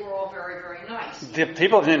say that they were all very, very nice? The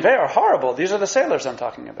people of Nineveh are horrible. These are the sailors I'm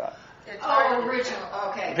talking about. Original,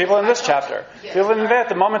 okay. The people in this chapter. Yes. People in Nineveh at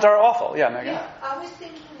the moment are awful. Yeah, Megan? Yeah, I was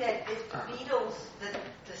thinking that if the beetles that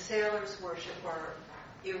the sailors worship are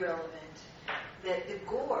irrelevant, that the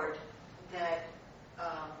gourd that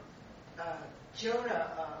Jonah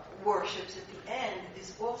worships at the end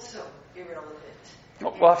is also irrelevant.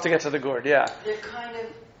 We'll have to get to the gourd, yeah. They're kind of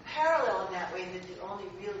parallel in that way, that the only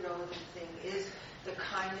real relevant thing is the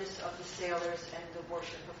kindness of the sailors and the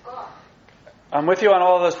worship of God. I'm with you on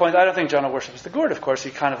all of those points. I don't think Jonah worships the gourd, of course. He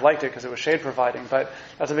kind of liked it because it was shade providing, but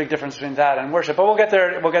that's a big difference between that and worship. But we'll get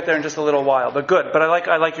there in just a little while. But good. But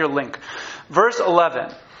I like your link. Verse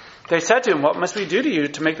 11. They said to him, what must we do to you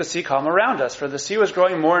to make the sea calm around us? For the sea was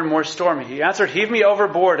growing more and more stormy. He answered, heave me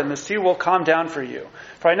overboard, and the sea will calm down for you.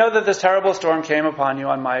 For I know that this terrible storm came upon you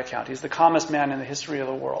on my account. He's the calmest man in the history of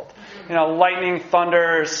the world. Lightning,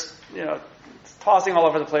 thunders, tossing all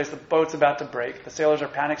over the place. The boat's about to break. The sailors are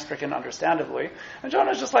panic-stricken, understandably. And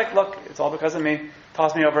Jonah's just like, look, it's all because of me.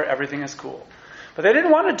 Toss me over. Everything is cool. But they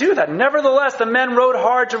didn't want to do that. Nevertheless, the men rowed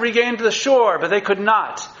hard to regain the shore, but they could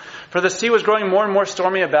not. For the sea was growing more and more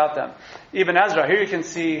stormy about them. Ibn Ezra, here you can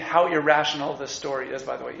see how irrational this story is,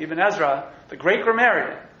 by the way. Ibn Ezra, the great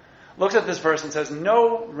grammarian, looks at this verse and says,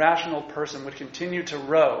 no rational person would continue to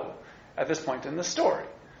row at this point in the story.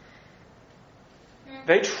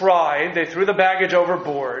 They tried, they threw the baggage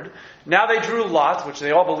overboard. Now they drew lots, which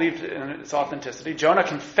they all believed in its authenticity. Jonah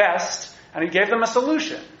confessed, and he gave them a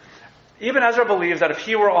solution. Even Ezra believes that if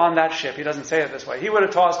he were on that ship, he doesn't say it this way, he would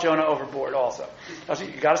have tossed Jonah overboard also.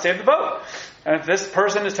 You got to save the boat. And if this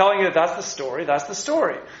person is telling you that that's the story, that's the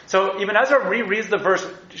story. So even Ezra rereads the verse,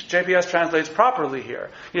 JPS translates properly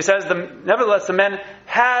here. He says, nevertheless, the men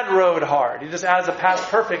had rowed hard. He just adds a past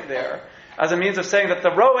perfect there as a means of saying that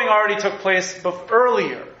the rowing already took place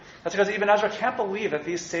earlier. That's because even Ezra can't believe that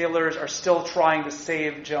these sailors are still trying to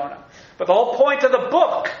save Jonah. But the whole point of the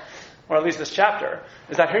book, or at least this chapter,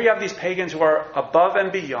 is that here you have these pagans who are above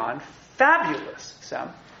and beyond fabulous.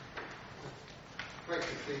 Sam? Right,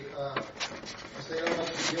 because they don't want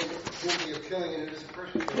to be guilty of killing an innocent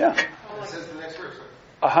person. Yeah. It says in the next verse.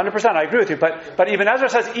 100%, I agree with you. But even Ezra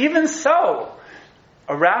says, even so,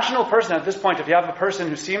 a rational person at this point, if you have a person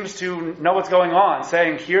who seems to know what's going on,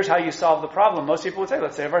 saying, here's how you solve the problem, most people would say,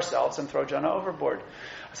 let's save ourselves and throw Jonah overboard.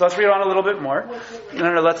 So let's read on a little bit more. Let's read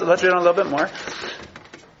on a little bit more.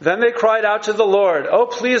 Then they cried out to the Lord, "Oh,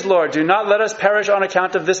 please, Lord, do not let us perish on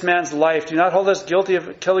account of this man's life. Do not hold us guilty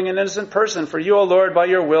of killing an innocent person, for you, O Lord, by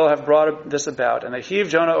your will have brought this about." And they heaved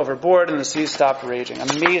Jonah overboard, and the sea stopped raging.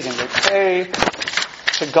 Amazing. They pray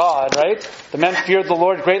to God, right? The men feared the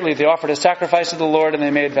Lord greatly. They offered a sacrifice to the Lord, and they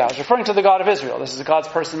made vows. Referring to the God of Israel. This is God's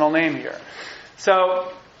personal name here.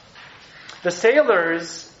 So, the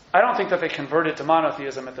sailors, I don't think that they converted to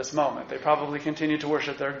monotheism at this moment. They probably continue to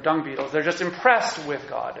worship their dung beetles. They're just impressed with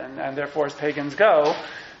God. And therefore, as pagans go,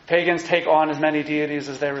 pagans take on as many deities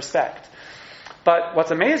as they respect. But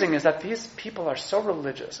what's amazing is that these people are so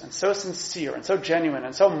religious and so sincere and so genuine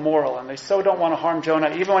and so moral, and they so don't want to harm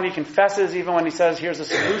Jonah. Even when he confesses, even when he says, here's a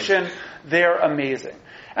solution, they're amazing.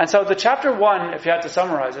 And so the chapter 1, if you had to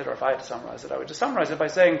summarize it, or if I had to summarize it, I would just summarize it by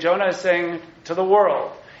saying, Jonah is saying to the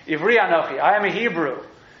world, Ivri Anochi, I am a Hebrew.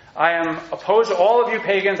 I am opposed to all of you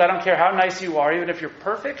pagans. I don't care how nice you are, even if you're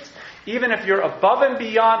perfect, even if you're above and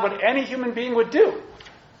beyond what any human being would do.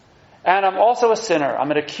 And I'm also a sinner. I'm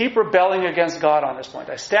going to keep rebelling against God on this point.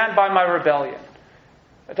 I stand by my rebellion.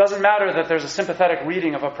 It doesn't matter that there's a sympathetic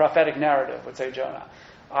reading of a prophetic narrative, would say Jonah.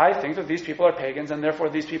 I think that these people are pagans, and therefore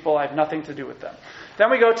these people, I have nothing to do with them. Then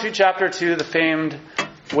we go to chapter 2, the famed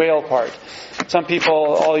whale part. Some people,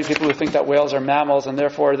 all you people who think that whales are mammals, and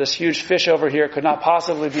therefore this huge fish over here could not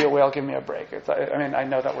possibly be a whale, give me a break. I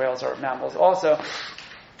know that whales are mammals also,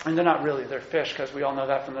 and they're not really. They're fish, because we all know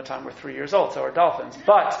that from the time we're 3 years old, so are dolphins.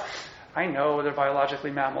 But I know they're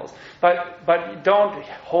biologically mammals. But don't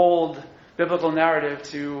hold biblical narrative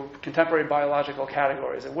to contemporary biological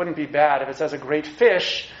categories. It wouldn't be bad if it says a great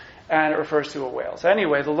fish and it refers to a whale. So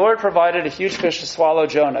anyway, the Lord provided a huge fish to swallow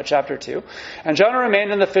Jonah, chapter 2. And Jonah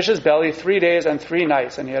remained in the fish's belly 3 days and 3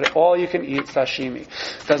 nights, and he had all you can eat sashimi.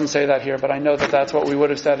 It doesn't say that here, but I know that that's what we would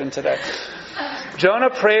have said in today. Jonah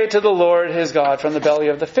prayed to the Lord his God from the belly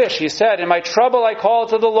of the fish. He said, "In my trouble I called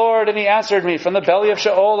to the Lord, and he answered me. From the belly of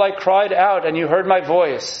Sheol I cried out, and you heard my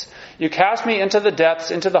voice. You cast me into the depths,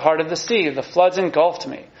 into the heart of the sea. The floods engulfed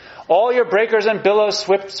me. All your breakers and billows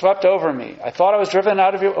swept over me. I thought I was driven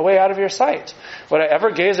away out of your sight. Would I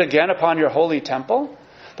ever gaze again upon your holy temple?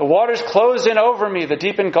 The waters closed in over me. The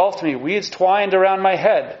deep engulfed me. Weeds twined around my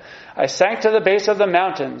head. I sank to the base of the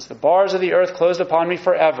mountains. The bars of the earth closed upon me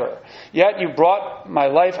forever. Yet you brought my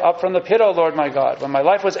life up from the pit, O Lord my God. When my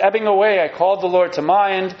life was ebbing away, I called the Lord to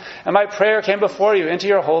mind, and my prayer came before you into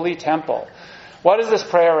your holy temple." What is this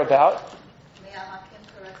prayer about?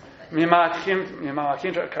 Hashem,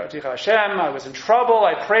 I was in trouble,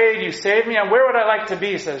 I prayed, you saved me, and where would I like to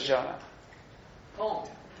be, says Jonah?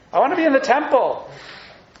 I want to be in the temple.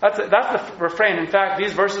 That's the refrain. In fact,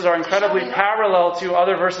 these verses are incredibly parallel to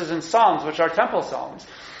other verses in Psalms, which are temple psalms.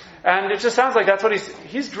 And it just sounds like that's what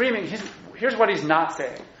he's dreaming. Here's what he's not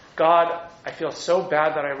saying. God, I feel so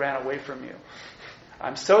bad that I ran away from you.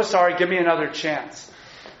 I'm so sorry, give me another chance.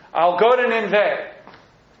 I'll go to Nineveh.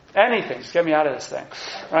 Anything, just get me out of this thing.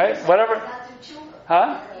 Right? Whatever.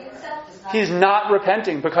 Huh? He's not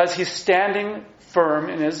repenting because he's standing firm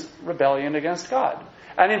in his rebellion against God.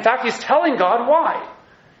 And in fact, he's telling God why.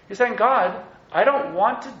 He's saying, God, I don't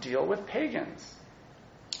want to deal with pagans.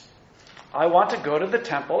 I want to go to the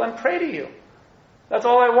temple and pray to you. That's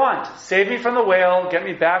all I want. Save me from the whale, get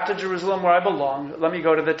me back to Jerusalem where I belong, let me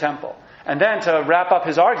go to the temple. And then to wrap up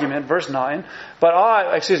his argument, verse 9,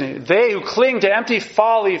 they who cling to empty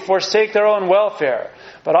folly forsake their own welfare.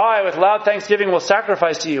 But I, with loud thanksgiving, will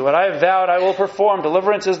sacrifice to you. What I have vowed, I will perform.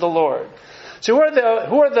 Deliverance is the Lord. So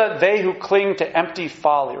who are they who cling to empty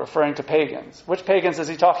folly, referring to pagans? Which pagans is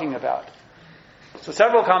he talking about? So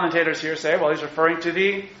several commentators here say, well, he's referring to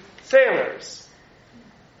the sailors.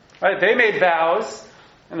 Right? They made vows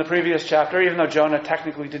in the previous chapter, even though Jonah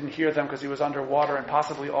technically didn't hear them because he was underwater and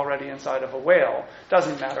possibly already inside of a whale.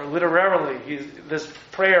 Doesn't matter. Literally, this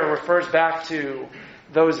prayer refers back to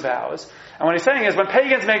those vows. And what he's saying is, when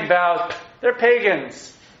pagans make vows, they're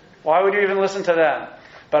pagans. Why would you even listen to them?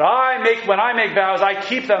 But when I make vows, I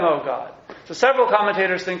keep them, O God. So several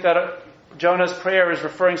commentators think that Jonah's prayer is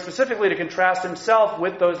referring specifically to contrast himself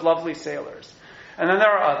with those lovely sailors. And then there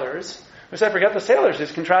are others who say, forget the sailors,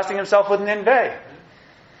 he's contrasting himself with Nineveh.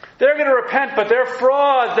 They're going to repent, but they're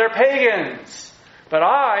frauds, they're pagans. But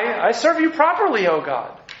I serve you properly, O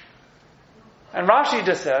God. And Rashi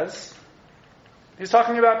just says, he's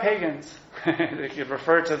talking about pagans. It could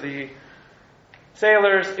refer to the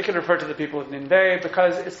sailors, it could refer to the people of Nineveh,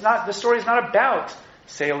 because the story is not about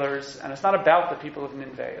sailors, and it's not about the people of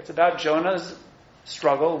Nineveh. It's about Jonah's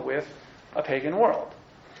struggle with a pagan world.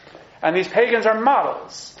 And these pagans are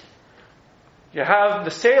models. You have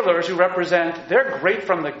the sailors who they're great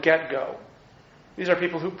from the get-go. These are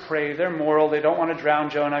people who pray, they're moral, they don't want to drown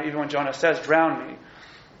Jonah, even when Jonah says, drown me.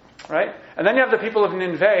 Right? And then you have the people of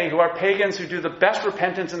Nineveh who are pagans who do the best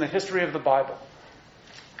repentance in the history of the Bible.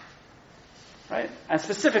 Right? And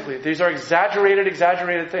specifically, these are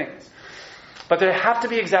exaggerated things. But they have to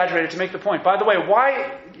be exaggerated to make the point. By the way,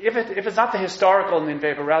 why, if it's not the historical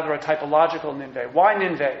Nineveh, but rather a typological Nineveh, why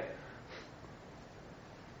Nineveh?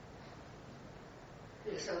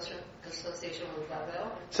 Association with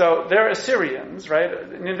Babel. So they're Assyrians,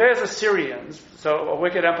 right? Nineveh is Assyrians, so a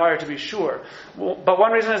wicked empire to be sure. But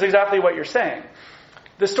one reason is exactly what you're saying.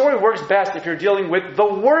 The story works best if you're dealing with the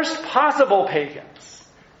worst possible pagans,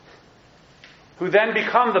 who then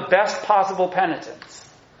become the best possible penitents.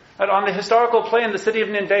 And on the historical plane, the city of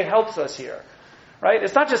Nineveh helps us here. Right?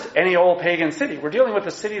 It's not just any old pagan city. We're dealing with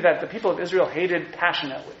a city that the people of Israel hated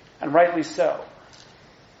passionately, and rightly so.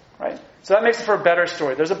 Right? So that makes it for a better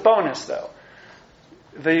story. There's a bonus, though.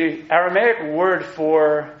 The Aramaic word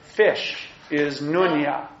for fish is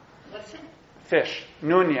nunya. What's it? Fish.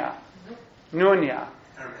 Nunya. Nunya.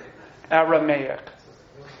 Aramaic.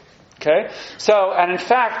 Okay? So, and in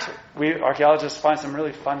fact, archaeologists find some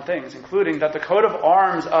really fun things, including that the coat of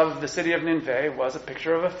arms of the city of Nineveh was a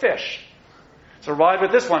picture of a fish. So ride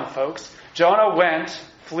with this one, folks. Jonah went,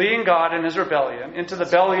 fleeing God in his rebellion, into the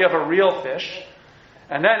belly of a real fish,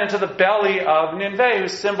 and then into the belly of Nineveh,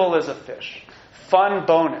 whose symbol is a fish. Fun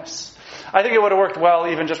bonus. I think it would have worked well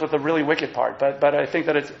even just with the really wicked part, but I think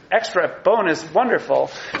that it's extra bonus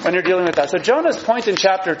wonderful when you're dealing with that. So Jonah's point in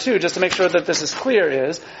chapter 2, just to make sure that this is clear,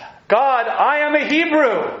 is, God, I am a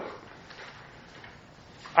Hebrew.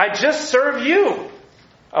 I just serve you.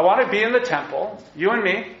 I want to be in the temple, you and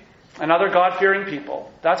me, and other God-fearing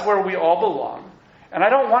people. That's where we all belong. And I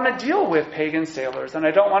don't want to deal with pagan sailors, and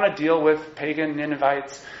I don't want to deal with pagan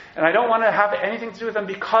Ninevites, and I don't want to have anything to do with them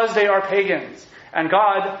because they are pagans. And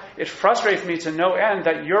God, it frustrates me to no end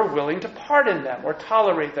that you're willing to pardon them or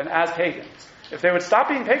tolerate them as pagans. If they would stop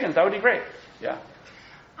being pagans, that would be great. Yeah.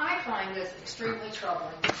 I find this extremely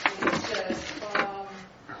troubling. It says,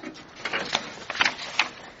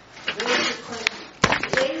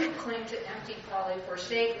 they who cling to empty folly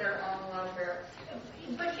forsake their own welfare.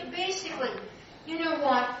 But basically, you know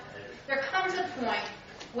what? There comes a point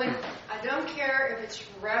when I don't care if it's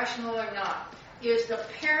rational or not. Is the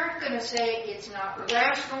parent going to say it's not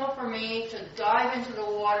rational for me to dive into the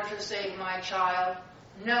water to save my child?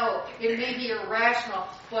 No, it may be irrational,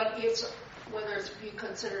 but it's whether it's be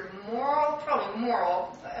considered moral, probably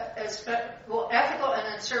moral, ethical, and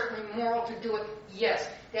then certainly moral to do it. Yes,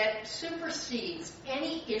 that supersedes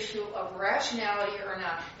any issue of rationality or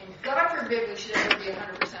not. And God forbid we should ever be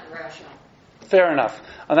 100% rational. Fair enough.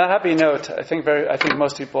 On that happy note, I think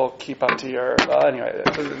most people keep up to your... anyway,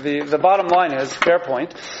 the bottom line is, fair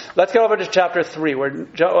point. Let's go over to chapter 3, at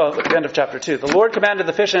the end of chapter 2. The Lord commanded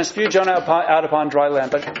the fish and spewed Jonah out upon dry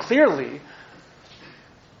land. But clearly,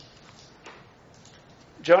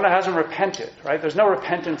 Jonah hasn't repented, right? There's no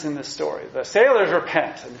repentance in this story. The sailors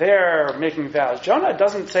repent, and they're making vows. Jonah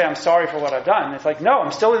doesn't say, I'm sorry for what I've done. It's like, no,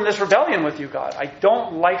 I'm still in this rebellion with you, God. I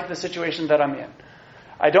don't like the situation that I'm in.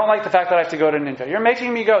 I don't like the fact that I have to go to Nineveh. You're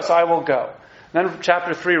making me go, so I will go. Then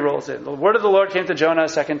chapter 3 rolls in. The word of the Lord came to Jonah a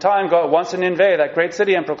second time. Go at once to Nineveh, that great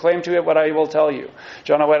city, and proclaim to it what I will tell you.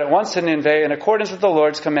 Jonah went at once to Nineveh in accordance with the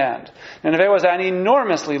Lord's command. Nineveh was an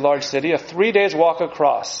enormously large city, a 3 days' walk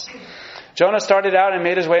across. Jonah started out and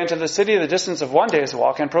made his way into the city the distance of 1 day's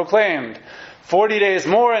walk and proclaimed, 40 days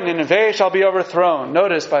more and Nineveh shall be overthrown.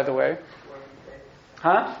 Notice, by the way.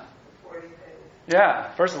 Huh?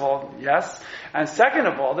 Yeah, first of all, yes. And second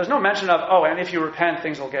of all, there's no mention of, and if you repent,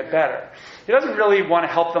 things will get better. He doesn't really want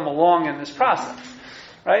to help them along in this process.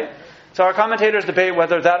 Right? So our commentators debate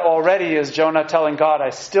whether that already is Jonah telling God, I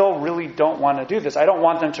still really don't want to do this. I don't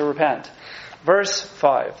want them to repent. Verse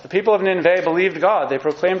 5. The people of Nineveh believed God. They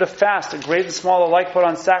proclaimed a fast, and great and small alike put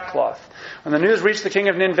on sackcloth. When the news reached the king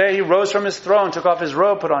of Nineveh, he rose from his throne, took off his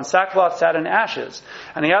robe, put on sackcloth, sat in ashes.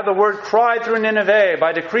 And he had the word cried through Nineveh,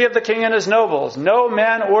 by decree of the king and his nobles, no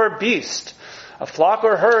man or beast, a flock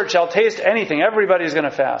or herd shall taste anything. Everybody's going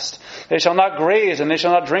to fast. They shall not graze, and they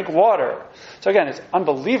shall not drink water. So again, it's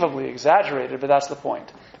unbelievably exaggerated, but that's the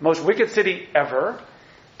point. Most wicked city ever,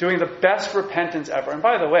 doing the best repentance ever. And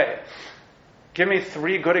by the way, give me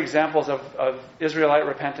 3 good examples of Israelite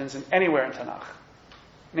repentance anywhere in Tanakh.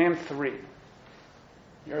 Name 3.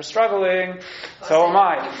 You're struggling. So am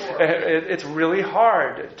I. It's really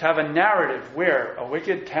hard to have a narrative where a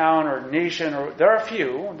wicked town or nation, or there are a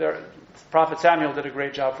few. Prophet Samuel did a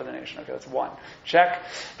great job for the nation. Okay, that's 1. Check.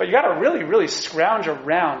 But you got to really, really scrounge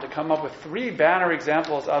around to come up with 3 banner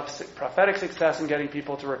examples of prophetic success in getting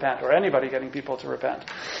people to repent, or anybody getting people to repent.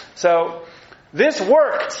 So this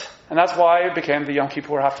worked. And that's why it became the Yom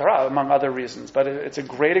Kippur Haftarah, among other reasons. But it's a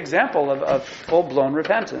great example of full-blown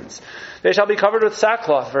repentance. They shall be covered with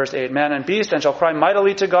sackcloth, verse 8, man and beast, and shall cry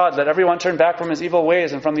mightily to God. Let everyone turn back from his evil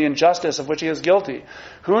ways and from the injustice of which he is guilty.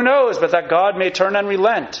 Who knows but that God may turn and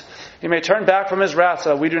relent? He may turn back from his wrath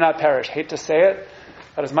so that we do not perish. Hate to say it,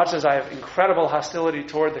 but as much as I have incredible hostility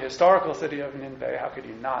toward the historical city of Nineveh, how could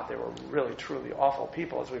you not? They were really, truly awful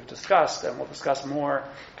people, as we've discussed, and we'll discuss more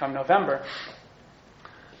come November.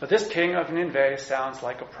 But this king of Nineveh sounds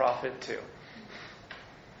like a prophet too.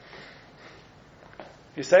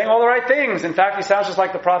 He's saying all the right things. In fact, he sounds just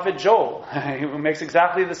like the prophet Joel, who makes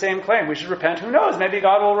exactly the same claim. We should repent. Who knows? Maybe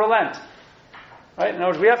God will relent. Right? In other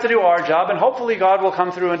words, we have to do our job, and hopefully God will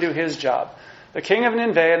come through and do his job. The king of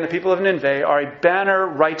Nineveh and the people of Nineveh are a banner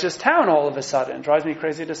righteous town all of a sudden. It drives me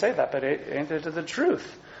crazy to say that, but ain't it the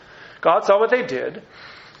truth? God saw what they did,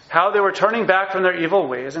 how they were turning back from their evil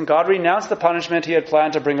ways, and God renounced the punishment he had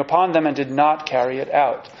planned to bring upon them and did not carry it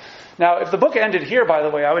out. Now, if the book ended here, by the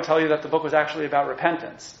way, I would tell you that the book was actually about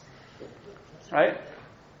repentance. Right?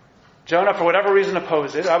 Jonah, for whatever reason,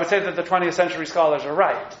 opposed it. I would say that the 20th century scholars are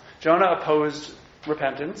right. Jonah opposed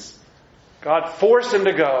repentance. God forced him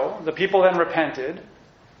to go. The people then repented.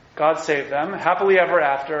 God saved them, happily ever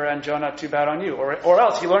after, and Jonah, too bad on you. Or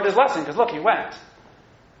else he learned his lesson, because look, he went.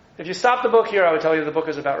 If you stop the book here, I would tell you the book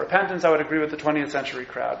is about repentance. I would agree with the 20th century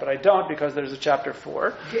crowd. But I don't, because there's a chapter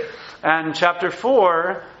 4. And chapter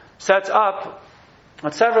 4 sets up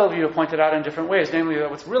what several of you have pointed out in different ways, namely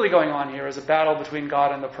that what's really going on here is a battle between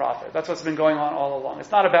God and the prophet. That's what's been going on all along.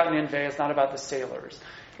 It's not about Nineveh. It's not about the sailors.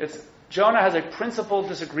 Jonah has a principal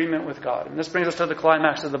disagreement with God. And this brings us to the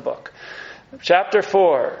climax of the book. Chapter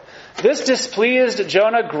 4. This displeased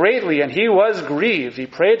Jonah greatly, and he was grieved. He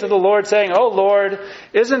prayed to the Lord, saying, "O Lord,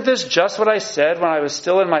 isn't this just what I said when I was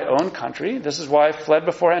still in my own country? This is why I fled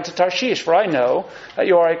beforehand to Tarshish, for I know that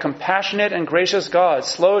you are a compassionate and gracious God,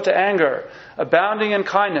 slow to anger, abounding in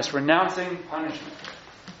kindness, renouncing punishment."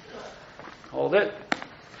 Hold it.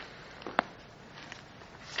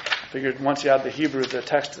 Figured once you add the Hebrew,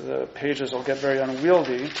 the pages will get very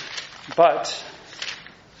unwieldy. But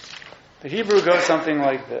the Hebrew goes something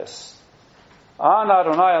like this. This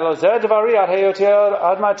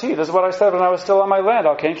is what I said when I was still on my land.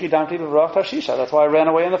 That's why I ran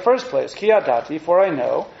away in the first place. For I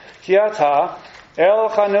know.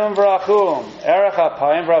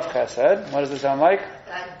 What does it sound like?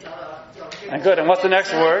 And good. And what's the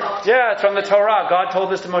next word? Yeah, it's from the Torah. God told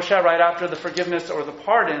this to Moshe right after the forgiveness or the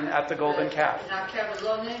pardon at the golden calf.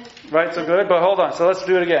 Right, so good. But hold on. So let's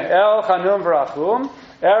do it again. El Chanum V'Rachum.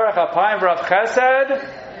 Erech Apayim V'Rav Chesed.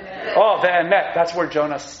 Oh, Ve'emet. That's where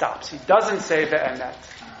Jonah stops. He doesn't say Ve'emet.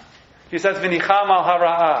 He says V'nicham al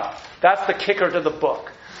hara'ah. That's the kicker to the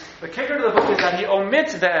book. The kicker to the book is that he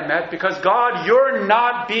omits Ve'emet because God, you're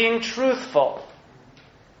not being truthful.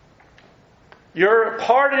 You're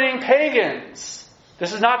pardoning pagans.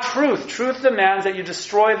 This is not truth. Truth demands that you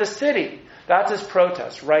destroy the city. That's his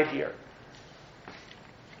protest right here.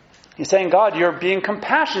 He's saying, God, you're being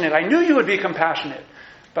compassionate. I knew you would be compassionate.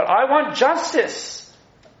 But I want justice.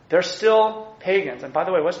 They're still pagans. And by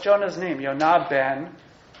the way, what's Jonah's name? Yonah ben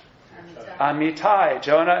Amittai.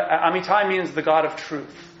 Amittai means the God of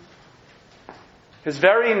truth. His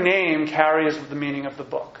very name carries the meaning of the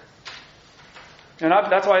book.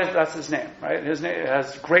 That's why that's his name, right? His name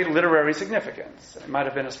has great literary significance. It might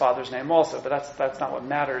have been his father's name also, but that's not what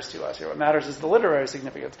matters to us here. What matters is the literary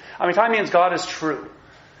significance. Amittai means God is true.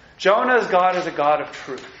 Jonah's God is a God of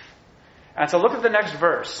truth. And so look at the next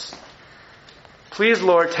verse. Please,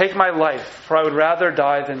 Lord, take my life, for I would rather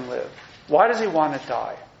die than live. Why does he want to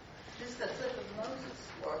die? This is the flip of Moses.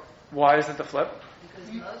 Why is it the flip?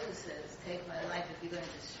 Because Moses says, take my life if you're going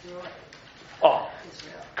to destroy Oh,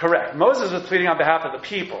 Israel. correct. Moses was pleading on behalf of the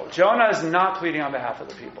people. Jonah is not pleading on behalf of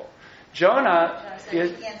the people. Jonah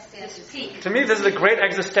is, to me, this is a great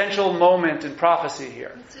existential moment in prophecy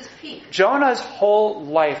here. It's his peak. Jonah's whole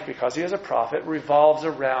life, because he is a prophet, revolves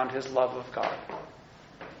around his love of God.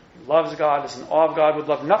 He loves God, is in awe of God, would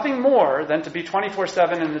love nothing more than to be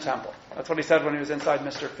 24/7 in the temple. That's what he said when he was inside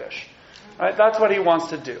Mr. Fish. Right? That's what he wants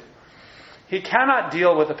to do. He cannot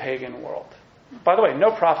deal with the pagan world. By the way,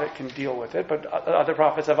 no prophet can deal with it, but other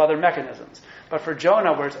prophets have other mechanisms. But for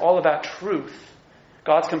Jonah, where it's all about truth,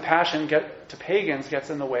 God's compassion to pagans gets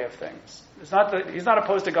in the way of things. He's not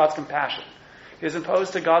opposed to God's compassion. He's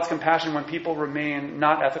opposed to God's compassion when people remain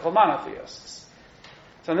not ethical monotheists.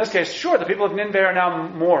 So in this case, sure, the people of Nineveh are now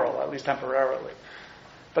moral, at least temporarily.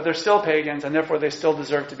 But they're still pagans, and therefore they still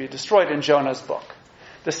deserve to be destroyed in Jonah's book.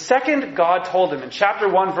 The second God told him in chapter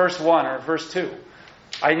 1, verse 1, or verse 2,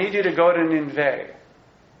 I need you to go to Nineveh.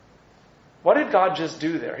 What did God just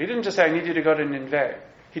do there? He didn't just say, I need you to go to Nineveh.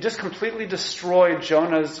 He just completely destroyed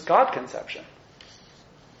Jonah's God conception.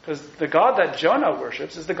 Because the God that Jonah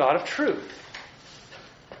worships is the God of truth.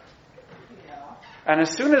 And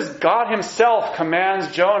as soon as God himself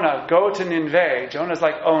commands Jonah, go to Nineveh, Jonah's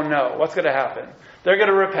like, oh no, what's going to happen? They're going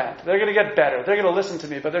to repent. They're going to get better. They're going to listen to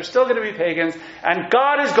me, but they're still going to be pagans, and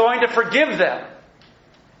God is going to forgive them.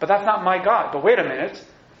 But that's not my God. But wait a minute.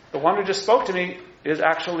 The one who just spoke to me is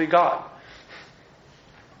actually God.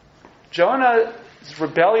 Jonah's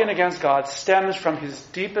rebellion against God stems from his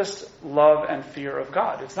deepest love and fear of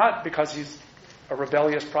God. It's not because he's a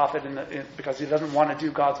rebellious prophet because he doesn't want to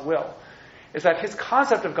do God's will. It's that his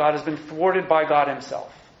concept of God has been thwarted by God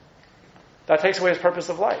himself. That takes away his purpose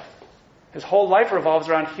of life. His whole life revolves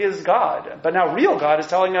around his God. But now real God is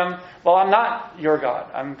telling him, well, I'm not your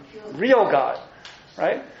God. I'm real God.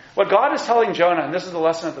 Right? What God is telling Jonah, and this is the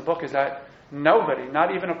lesson of the book, is that nobody,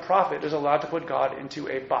 not even a prophet, is allowed to put God into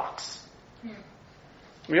a box.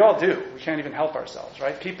 We all do. We can't even help ourselves,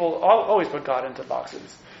 right? People always put God into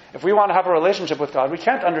boxes. If we want to have a relationship with God, we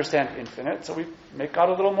can't understand infinite, so we make God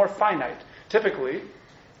a little more finite. Typically,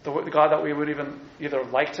 the God that we would even either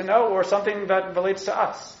like to know or something that relates to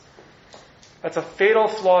us. That's a fatal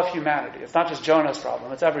flaw of humanity. It's not just Jonah's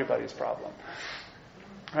problem, it's everybody's problem.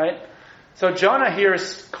 Right? So Jonah here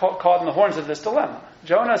is caught in the horns of this dilemma.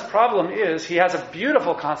 Jonah's problem is he has a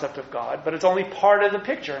beautiful concept of God, but it's only part of the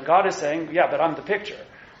picture. And God is saying, yeah, but I'm the picture.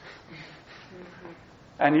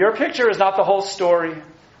 And your picture is not the whole story.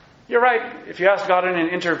 You're right. If you ask God in an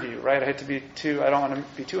interview, right? I don't want to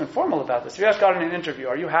be too informal about this. If you ask God in an interview,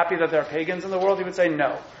 are you happy that there are pagans in the world? He would say,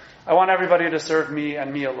 no. I want everybody to serve me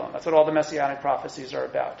and me alone. That's what all the messianic prophecies are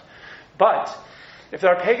about. But if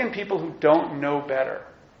there are pagan people who don't know better,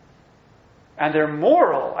 and they're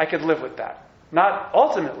moral, I could live with that. Not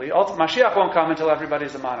ultimately. Mashiach won't come until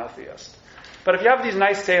everybody's a monotheist. But if you have these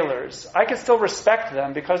nice sailors, I can still respect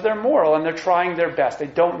them because they're moral and they're trying their best. They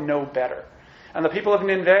don't know better. And the people of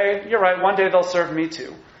Nineveh, you're right, one day they'll serve me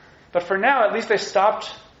too. But for now, at least they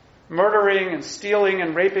stopped murdering and stealing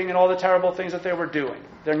and raping and all the terrible things that they were doing.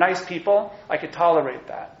 They're nice people. I could tolerate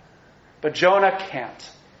that. But Jonah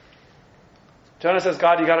can't. Jonah says,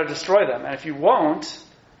 God, you got to destroy them. And if you won't,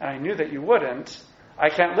 and I knew that you wouldn't, I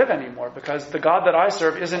can't live anymore because the God that I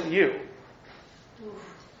serve isn't you.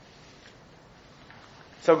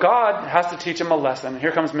 So God has to teach him a lesson.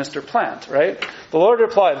 Here comes Mr. Plant, right? The Lord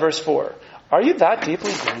replied, verse 4, are you that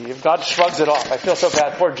deeply grieved? God shrugs it off. I feel so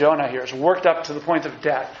bad. Poor Jonah here is worked up to the point of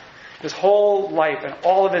death. His whole life and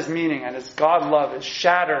all of his meaning and his God love is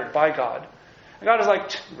shattered by God. And God is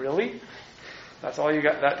like, really? That's all you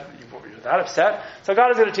got? You're that upset? So God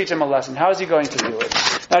is going to teach him a lesson. How is he going to do it?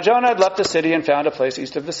 Now Jonah had left the city and found a place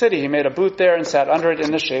east of the city. He made a booth there and sat under it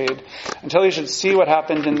in the shade until he should see what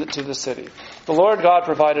happened to the city. The Lord God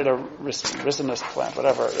provided a ricinus plant,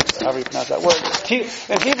 however you pronounce that word.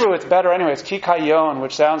 In Hebrew it's better anyway. It's kikayon,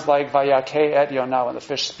 which sounds like vayakeh et Yonah, when the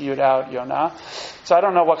fish spewed out Yonah. So I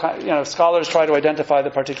don't know what kind, scholars try to identify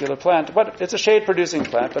the particular plant, but it's a shade-producing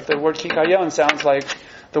plant, but the word kikayon sounds like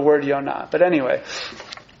the word Yonah. But anyway,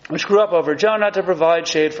 which grew up over Jonah to provide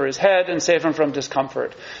shade for his head and save him from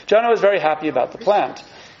discomfort. Jonah was very happy about the plant.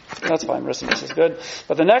 That's fine, ricinus is good.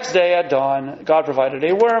 But the next day at dawn, God provided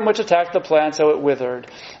a worm which attacked the plant so it withered.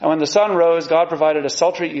 And when the sun rose, God provided a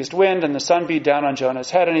sultry east wind, and the sun beat down on Jonah's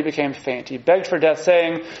head, and he became faint. He begged for death,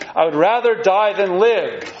 saying, I would rather die than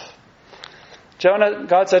live.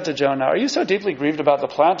 God said to Jonah, are you so deeply grieved about the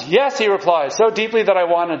plant? Yes, he replied, so deeply that I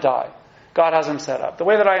want to die. God has him set up. The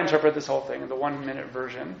way that I interpret this whole thing in the 1-minute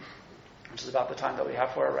version, which is about the time that we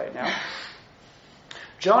have for it right now,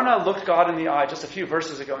 Jonah looked God in the eye just a few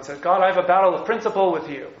verses ago and said, God, I have a battle of principle with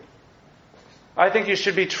you. I think you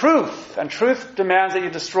should be truth, and truth demands that you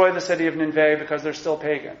destroy the city of Nineveh because they're still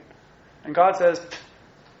pagan. And God says,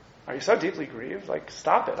 are you so deeply grieved? Like,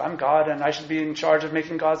 stop it. I'm God, and I should be in charge of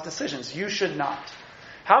making God's decisions. You should not.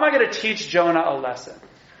 How am I going to teach Jonah a lesson?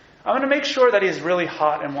 I'm going to make sure that he's really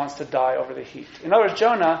hot and wants to die over the heat. In other words,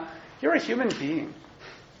 Jonah, you're a human being.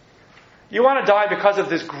 You want to die because of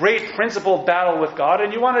this great principled battle with God,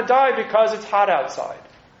 and you want to die because it's hot outside.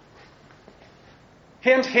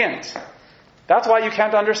 Hint, hint. That's why you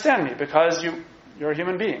can't understand me, because you're a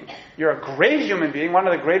human being. You're a great human being, one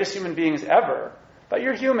of the greatest human beings ever, but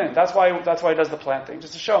you're human. That's why he does the plant thing,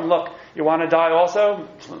 just to show him, look, you want to die also?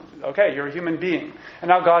 Okay, you're a human being. And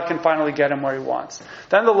now God can finally get him where he wants.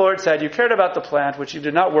 Then the Lord said, you cared about the plant which you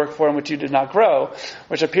did not work for and which you did not grow,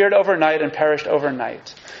 which appeared overnight and perished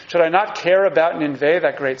overnight. Should I not care about Nineveh,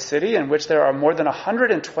 that great city, in which there are more than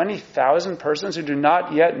 120,000 persons who do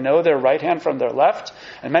not yet know their right hand from their left,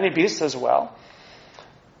 and many beasts as well?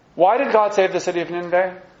 Why did God save the city of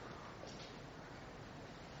Nineveh?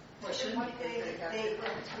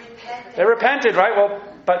 They repented, right? Well,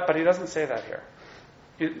 but he doesn't say that here.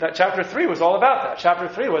 That chapter 3 was all about that. Chapter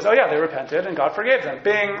 3 was, they repented and God forgave them.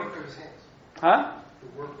 The work of his hands. Huh?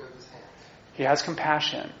 The work of his hands. He has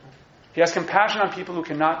compassion. He has compassion on people who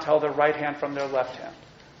cannot tell their right hand from their left hand.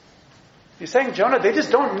 He's saying, Jonah, they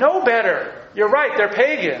just don't know better. You're right, they're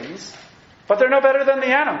pagans, but they're no better than the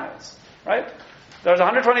animals, right? There's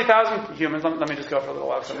 120,000 humans. Let me just go for a little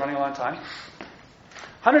while because I'm running a long time.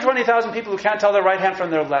 120,000 people who can't tell their right hand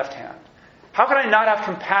from their left hand. How can I not have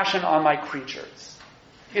compassion on my creatures?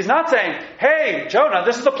 He's not saying, hey, Jonah,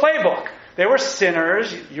 this is the playbook. They were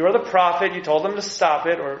sinners. You're the prophet. You told them to stop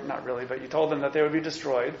it. Or not really, but you told them that they would be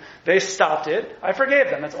destroyed. They stopped it. I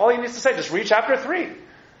forgave them. That's all he needs to say. Just read chapter 3.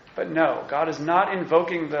 But no, God is not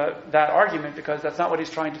invoking that argument because that's not what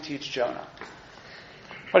he's trying to teach Jonah.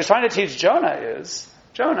 What he's trying to teach Jonah is,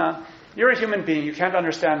 Jonah, you're a human being. You can't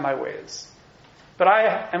understand my ways. But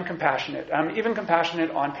I am compassionate. I'm even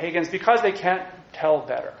compassionate on pagans because they can't tell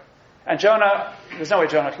better. And Jonah, there's no way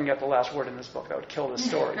Jonah can get the last word in this book. That would kill this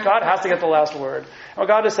story. God has to get the last word. And what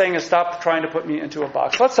God is saying is stop trying to put me into a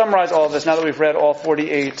box. Let's summarize all of this now that we've read all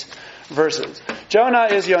 48 verses. Jonah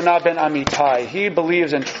is Yonah ben Amittai. He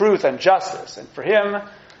believes in truth and justice. And for him,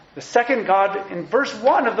 the second God in verse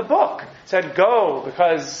 1 of the book said, go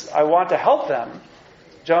because I want to help them.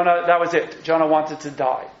 Jonah, that was it. Jonah wanted to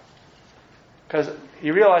die. Because he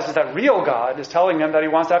realizes that real God is telling him that he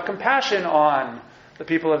wants to have compassion on the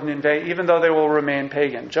people of Nineveh, even though they will remain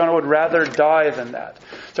pagan. Jonah would rather die than that.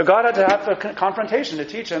 So God had to have a confrontation to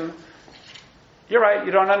teach him, you're right,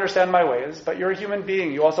 you don't understand my ways, but you're a human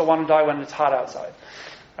being. You also want to die when it's hot outside.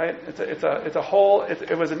 Right?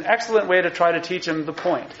 It was an excellent way to try to teach him the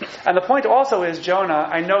point. And the point also is, Jonah,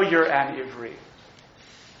 I know you're an Ivri.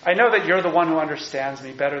 I know that you're the one who understands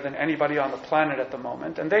me better than anybody on the planet at the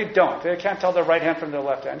moment, and they don't. They can't tell their right hand from their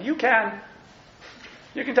left hand. You can.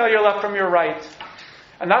 You can tell your left from your right.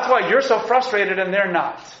 And that's why you're so frustrated and they're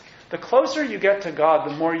not. The closer you get to God,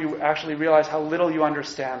 the more you actually realize how little you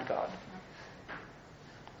understand God.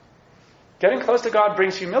 Getting close to God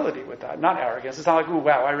brings humility with that, not arrogance. It's not like, ooh,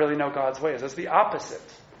 wow, I really know God's ways. It's the opposite.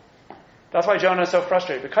 That's why Jonah is so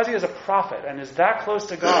frustrated. Because he is a prophet and is that close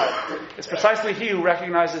to God, it's precisely he who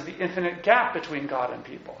recognizes the infinite gap between God and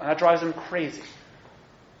people. And that drives him crazy.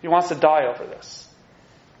 He wants to die over this.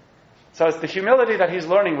 So it's the humility that he's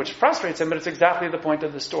learning which frustrates him, but it's exactly the point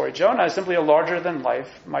of the story. Jonah is simply a larger-than-life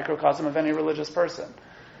microcosm of any religious person.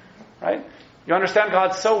 Right? You understand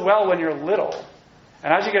God so well when you're little.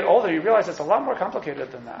 And as you get older, you realize it's a lot more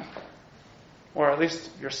complicated than that. Or at least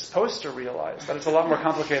you're supposed to realize that it's a lot more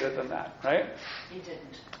complicated than that, right? He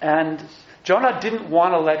didn't. And Jonah didn't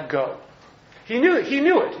want to let go. He knew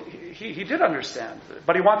it. He did understand.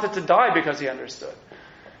 But he wanted to die because he understood.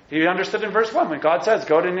 He understood in verse 1. When God says,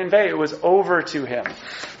 go to Nineveh, it was over to him.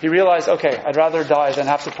 He realized, okay, I'd rather die than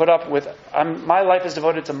have to put up with... my life is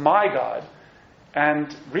devoted to my God.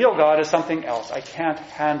 And real God is something else. I can't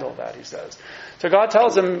handle that, he says. So God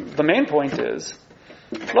tells him, the main point is,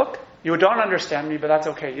 look, you don't understand me, but that's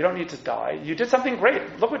okay. You don't need to die. You did something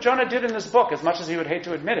great. Look what Jonah did in this book, as much as he would hate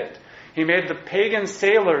to admit it. He made the pagan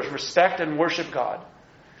sailors respect and worship God.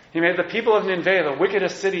 He made the people of Nineveh, the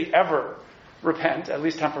wickedest city ever, repent, at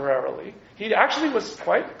least temporarily. He actually was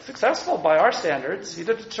quite successful by our standards. He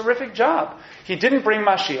did a terrific job. He didn't bring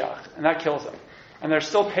Mashiach, and that kills him. And they're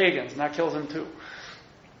still pagans, and that kills him too.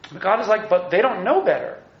 But God is like, but they don't know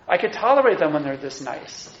better. I could tolerate them when they're this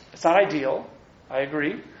nice. It's not ideal, I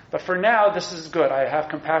agree. But for now, this is good. I have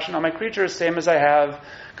compassion on my creatures, same as I have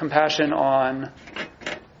compassion on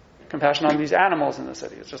compassion on these animals in the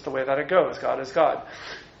city. It's just the way that it goes. God is God.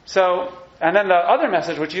 So, and then the other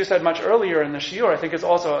message, which you said much earlier in the shiur, I think is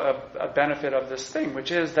also a benefit of this thing,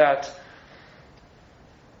 which is that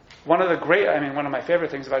one of my favorite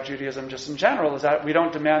things about Judaism just in general is that we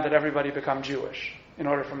don't demand that everybody become Jewish in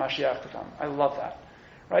order for Mashiach to come. I love that.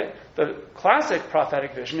 Right? The classic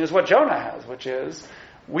prophetic vision is what Jonah has, which is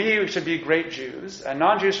we should be great Jews and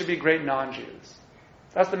non-Jews should be great non-Jews.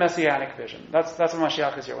 That's the messianic vision. That's what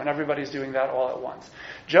Mashiach is here, when everybody's doing that all at once.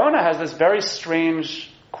 Jonah has this very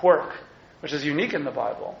strange quirk, which is unique in the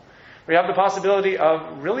Bible, where you have the possibility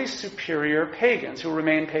of really superior pagans who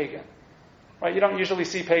remain pagan. Right? You don't usually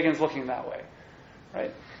see pagans looking that way.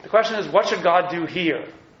 Right? The question is, what should God do here?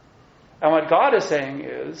 And what God is saying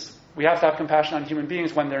is, we have to have compassion on human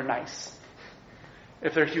beings when they're nice.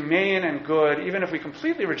 If they're humane and good, even if we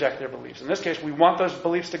completely reject their beliefs. In this case, we want those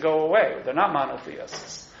beliefs to go away. They're not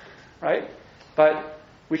monotheists. Right? But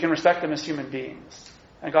we can respect them as human beings.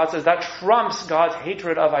 And God says that trumps God's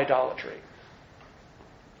hatred of idolatry.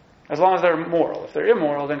 As long as they're moral. If they're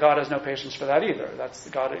immoral, then God has no patience for that either. That's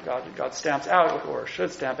God stamps out, or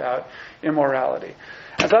should stamp out, immorality.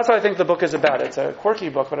 And so that's what I think the book is about. It's a quirky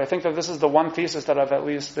book, but I think that this is the one thesis that I've at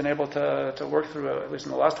least been able to work through, at least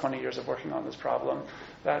in the last 20 years of working on this problem,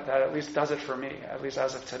 that at least does it for me, at least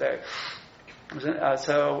as of today.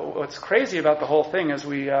 So what's crazy about the whole thing as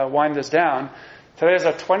we wind this down, today is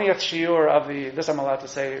our 20th shiur of this I'm allowed to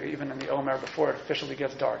say even in the Omer before it officially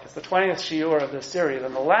gets dark. It's the 20th shiur of this series,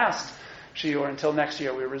 and the last shiur until next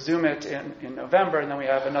year. We resume it in November, and then we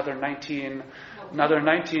have another 19,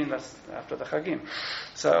 that's after the Chagim.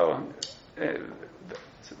 So,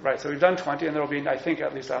 so we've done 20, and there will be, I think,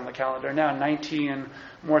 at least on the calendar now, 19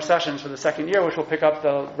 more sessions for the second year, which will pick up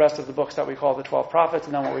the rest of the books that we call the 12 prophets,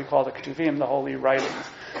 and then what we call the Ketuvim, the holy writings.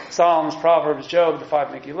 Psalms, Proverbs, Job, the 5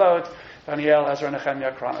 Megillot, Daniel, Ezra,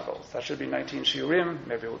 Nehemiah, Chronicles. That should be 19 shiurim.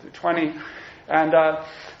 Maybe we'll do 20. And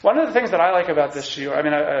one of the things that I like about this shiur,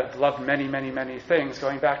 I've loved many, many, many things.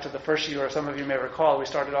 Going back to the first shiur, some of you may recall, we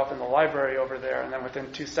started off in the library over there, and then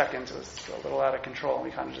within 2 seconds it was a little out of control, and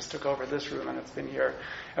we kind of just took over this room, and it's been here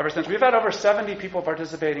ever since. We've had over 70 people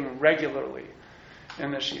participating regularly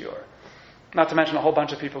in this shiur. Not to mention a whole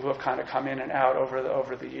bunch of people who have kind of come in and out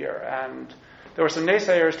over the year. And there were some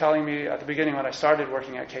naysayers telling me at the beginning when I started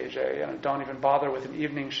working at KJ, don't even bother with an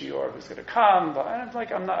evening shiur. Who's going to come? But I'm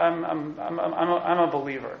a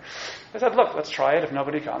believer. I said, look, let's try it. If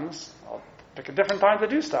nobody comes, I'll pick a different time to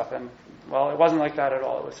do stuff. And well, it wasn't like that at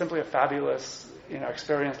all. It was simply a fabulous,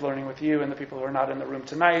 experience learning with you and the people who are not in the room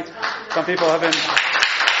tonight. Some people have been.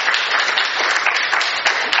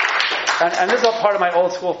 And this is all part of my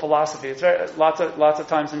old school philosophy. It's lots of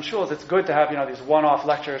times in shuls, it's good to have these one-off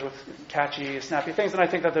lectures with catchy, snappy things, and I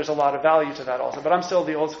think that there's a lot of value to that also. But I'm still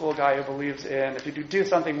the old school guy who believes in if you do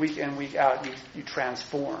something week in, week out, you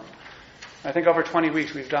transform. I think over 20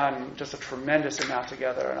 weeks we've done just a tremendous amount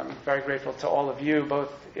together, and I'm very grateful to all of you,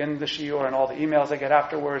 both in the shiur and all the emails I get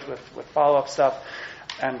afterwards with follow-up stuff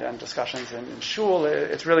and discussions in shul.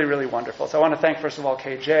 It's really, really wonderful. So I want to thank, first of all,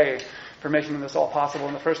 KJ for making this all possible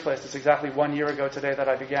in the first place. It's exactly 1 year ago today that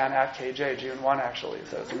I began at KJ, June 1 actually.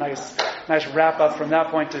 So it's a nice wrap up from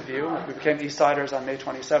that point of view. We became Eastsiders on May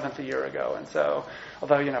 27th a year ago. And so,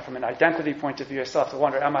 although, from an identity point of view, I still have to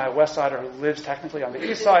wonder, am I a West Sider who lives technically on the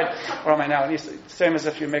East Side, or am I now an East? Same as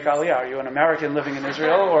if you make Aliyah. Are you an American living in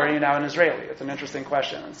Israel, or are you now an Israeli? It's an interesting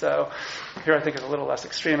question. And so, here I think it's a little less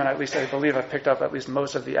extreme, and at least I believe I've picked up at least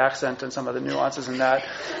most of the accent and some of the nuances in that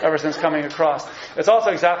ever since coming across. It's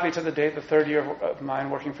also exactly to the date, the third year of mine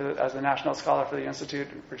working as the National Scholar for the Institute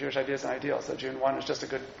for Jewish Ideas and Ideals. So June 1 is just a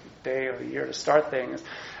good day of the year to start things.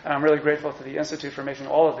 And I'm really grateful to the Institute for making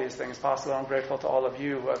all of these things possible. I'm grateful to all of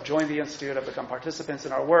you who have joined the Institute, have become participants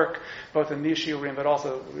in our work, both in these shiurim, but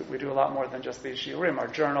also we do a lot more than just these shiurim. Our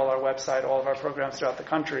journal, our website, all of our programs throughout the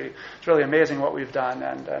country. It's really amazing what we've done,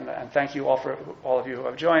 and thank you all for all of you who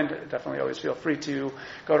have joined. Definitely always feel free to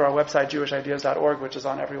go to our website, jewishideas.org, which is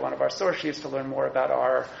on every one of our source sheets to learn more about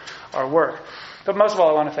our work. But most of all,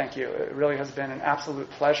 I want to thank you. It really has been an absolute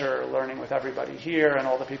pleasure learning with everybody here and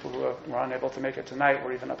all the people who were unable to make it tonight.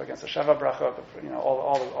 We're even up against the Sheva Bracha,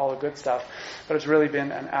 all the good stuff. But it's really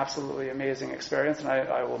been an absolutely amazing experience, and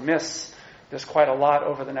I will miss this quite a lot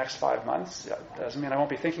over the next 5 months. It doesn't mean I won't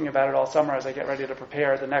be thinking about it all summer as I get ready to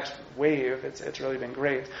prepare the next wave. It's really been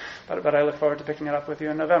great. But I look forward to picking it up with you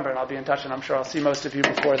in November, and I'll be in touch, and I'm sure I'll see most of you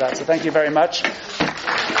before that. So thank you very much.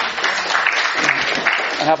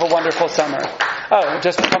 And have a wonderful summer. Oh,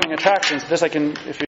 just becoming attractions. This I can, if you